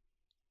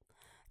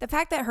 The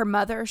fact that her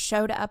mother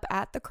showed up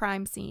at the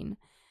crime scene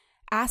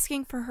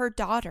asking for her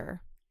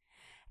daughter,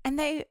 and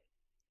they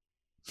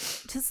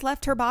just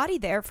left her body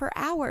there for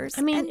hours.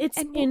 I mean, it's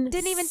insane.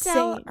 Didn't even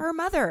tell her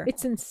mother.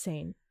 It's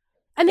insane.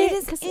 I mean,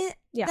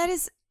 that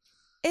is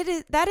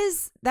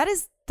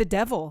the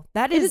devil.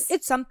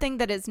 It's something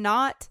that is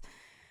not.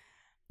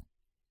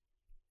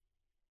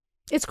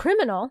 It's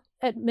criminal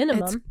at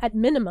minimum. At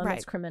minimum, right.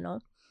 It's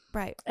criminal.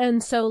 Right.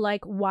 And so,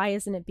 like, why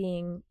isn't it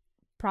being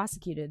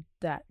prosecuted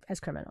that as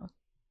criminal?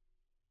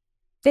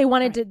 They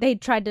wanted to. They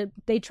tried to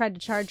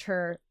charge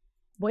her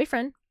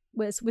boyfriend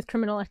with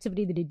criminal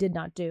activity that he did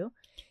not do.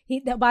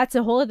 That's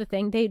a whole other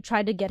thing. They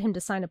tried to get him to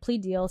sign a plea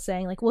deal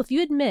saying, like, well, if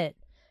you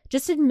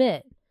just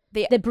admit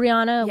that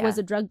Breonna was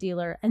a drug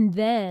dealer, and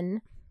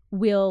then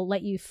we'll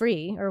let you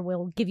free, or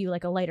we'll give you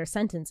like a lighter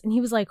sentence. And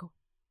he was like,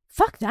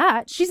 fuck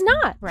that. She's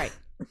not. Right.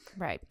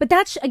 But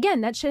that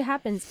shit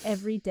happens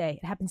every day.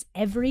 It happens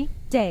every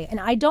day.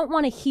 And I don't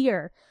want to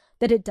hear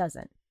that it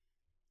doesn't.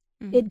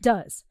 Mm-hmm. It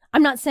does.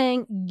 I'm not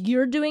saying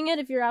you're doing it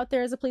if you're out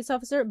there as a police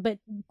officer, but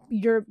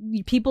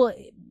people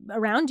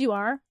around you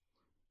are.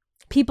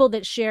 People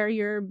that share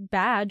your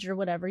badge or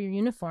whatever, your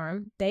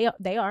uniform, they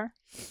are.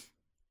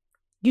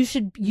 It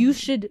should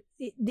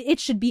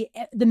be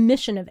the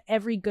mission of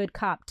every good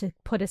cop to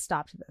put a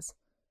stop to this.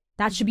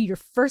 That should be your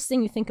first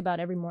thing you think about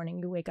every morning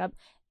you wake up.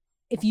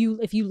 If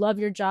you love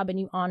your job and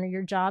you honor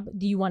your job,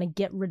 do you want to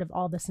get rid of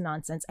all this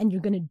nonsense? And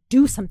you're going to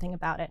do something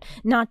about it,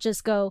 not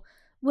just go,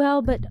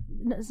 well, but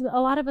a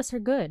lot of us are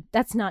good.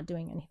 That's not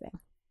doing anything.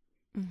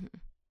 Mm-hmm.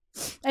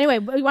 Anyway,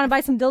 you want to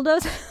buy some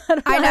dildos?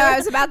 I know. I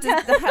was about to,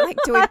 like,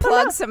 do we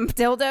plug some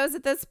dildos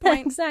at this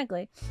point?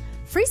 Exactly.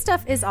 Free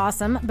stuff is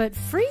awesome, but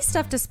free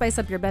stuff to spice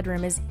up your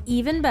bedroom is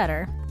even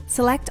better.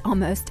 Select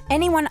almost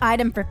any one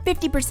item for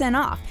 50%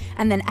 off,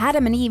 and then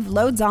Adam and Eve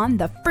loads on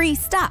the free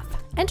stuff.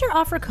 Enter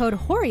offer code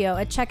HORIO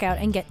at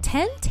checkout and get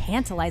 10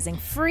 tantalizing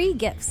free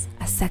gifts.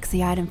 A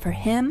sexy item for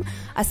him,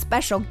 a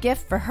special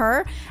gift for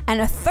her,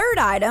 and a third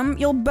item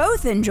you'll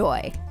both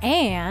enjoy.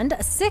 And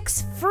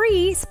 6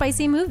 free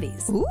spicy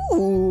movies.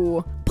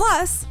 Ooh!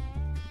 Plus,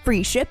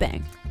 free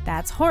shipping.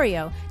 That's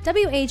HORIO,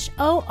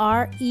 WHOREO,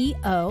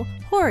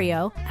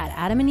 HORIO at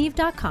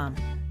adamandeve.com.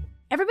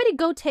 Everybody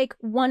go take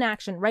one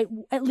action, right?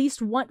 At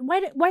least one.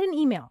 Write an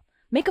email.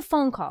 Make a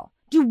phone call.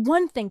 Do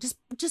one thing.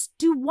 Just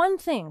do one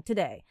thing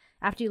today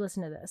after you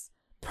listen to this.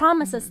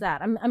 Promise us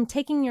that. I'm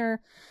taking your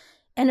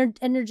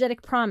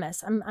energetic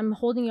promise. I'm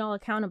holding you all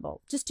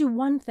accountable. Just do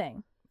one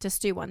thing.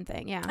 Just do one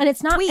thing, yeah. And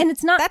it's not. Tweet. And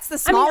it's not. That's the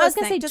smallest I was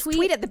gonna thing. say just tweet,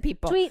 tweet at the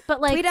people. Tweet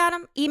at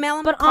them. Email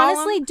them. But call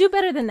honestly, them. do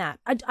better than that.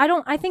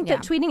 I think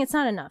that tweeting, it's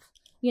not enough.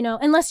 You know,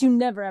 unless you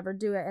never ever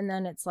do it, and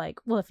then it's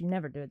like, well, if you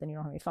never do it, then you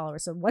don't have any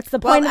followers. So what's the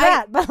point of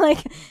that? But like,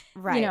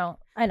 right. You know,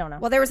 I don't know.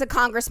 Well, there was a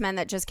congressman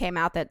that just came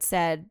out that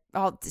said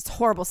all this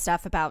horrible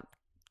stuff about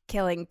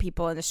killing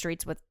people in the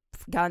streets with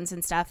guns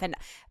and stuff. And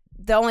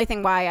the only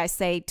thing why I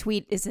say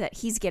tweet is that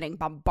he's getting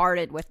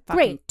bombarded with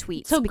fucking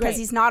tweets. So because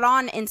he's not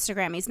on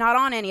Instagram. He's not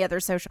on any other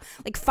social.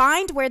 Like,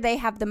 find where they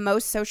have the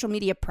most social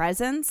media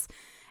presence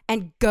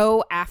and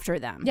go after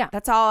them. Yeah.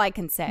 That's all I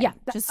can say. Yeah.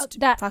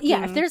 Fucking...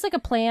 Yeah. If there's like a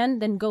plan,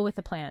 then go with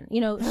the plan.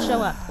 You know,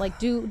 show up. Like,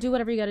 do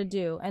whatever you got to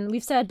do. And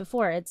we've said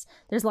before,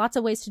 there's lots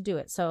of ways to do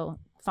it. So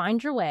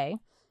find your way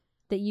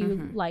that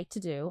you like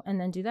to do,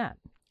 and then do that.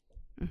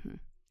 Mm-hmm.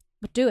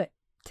 But do it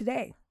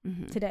today.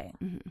 Mm-hmm. Today.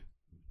 Mm-hmm.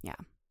 Yeah.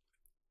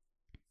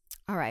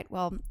 All right.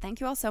 Well,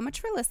 thank you all so much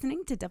for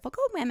listening to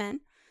Difficult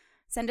Women.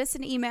 Send us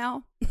an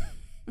email.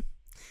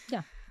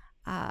 Yeah.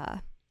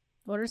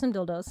 Order some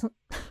dildos.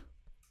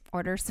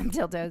 Order some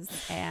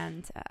dildos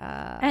and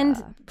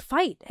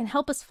fight and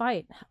help us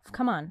fight.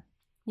 Come on,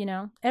 you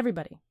know,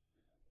 everybody.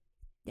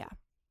 Yeah,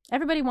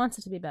 everybody wants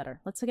it to be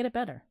better. Let's get it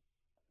better.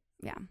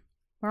 Yeah,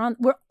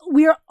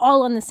 we're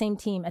all on the same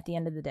team at the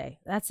end of the day.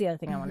 That's the other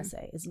thing I want to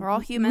say is we're all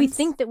humans. We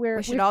think that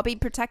we should all be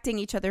protecting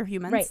each other.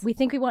 Humans, right? We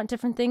think we want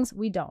different things.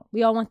 We don't.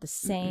 We all want the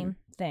same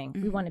thing.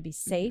 We want to be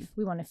safe.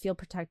 We want to feel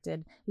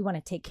protected. We want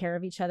to take care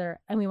of each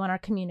other, and we want our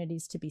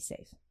communities to be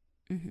safe.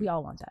 We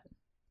all want that.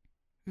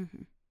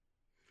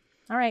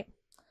 All right.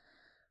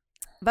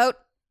 Vote.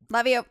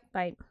 Love you.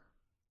 Bye.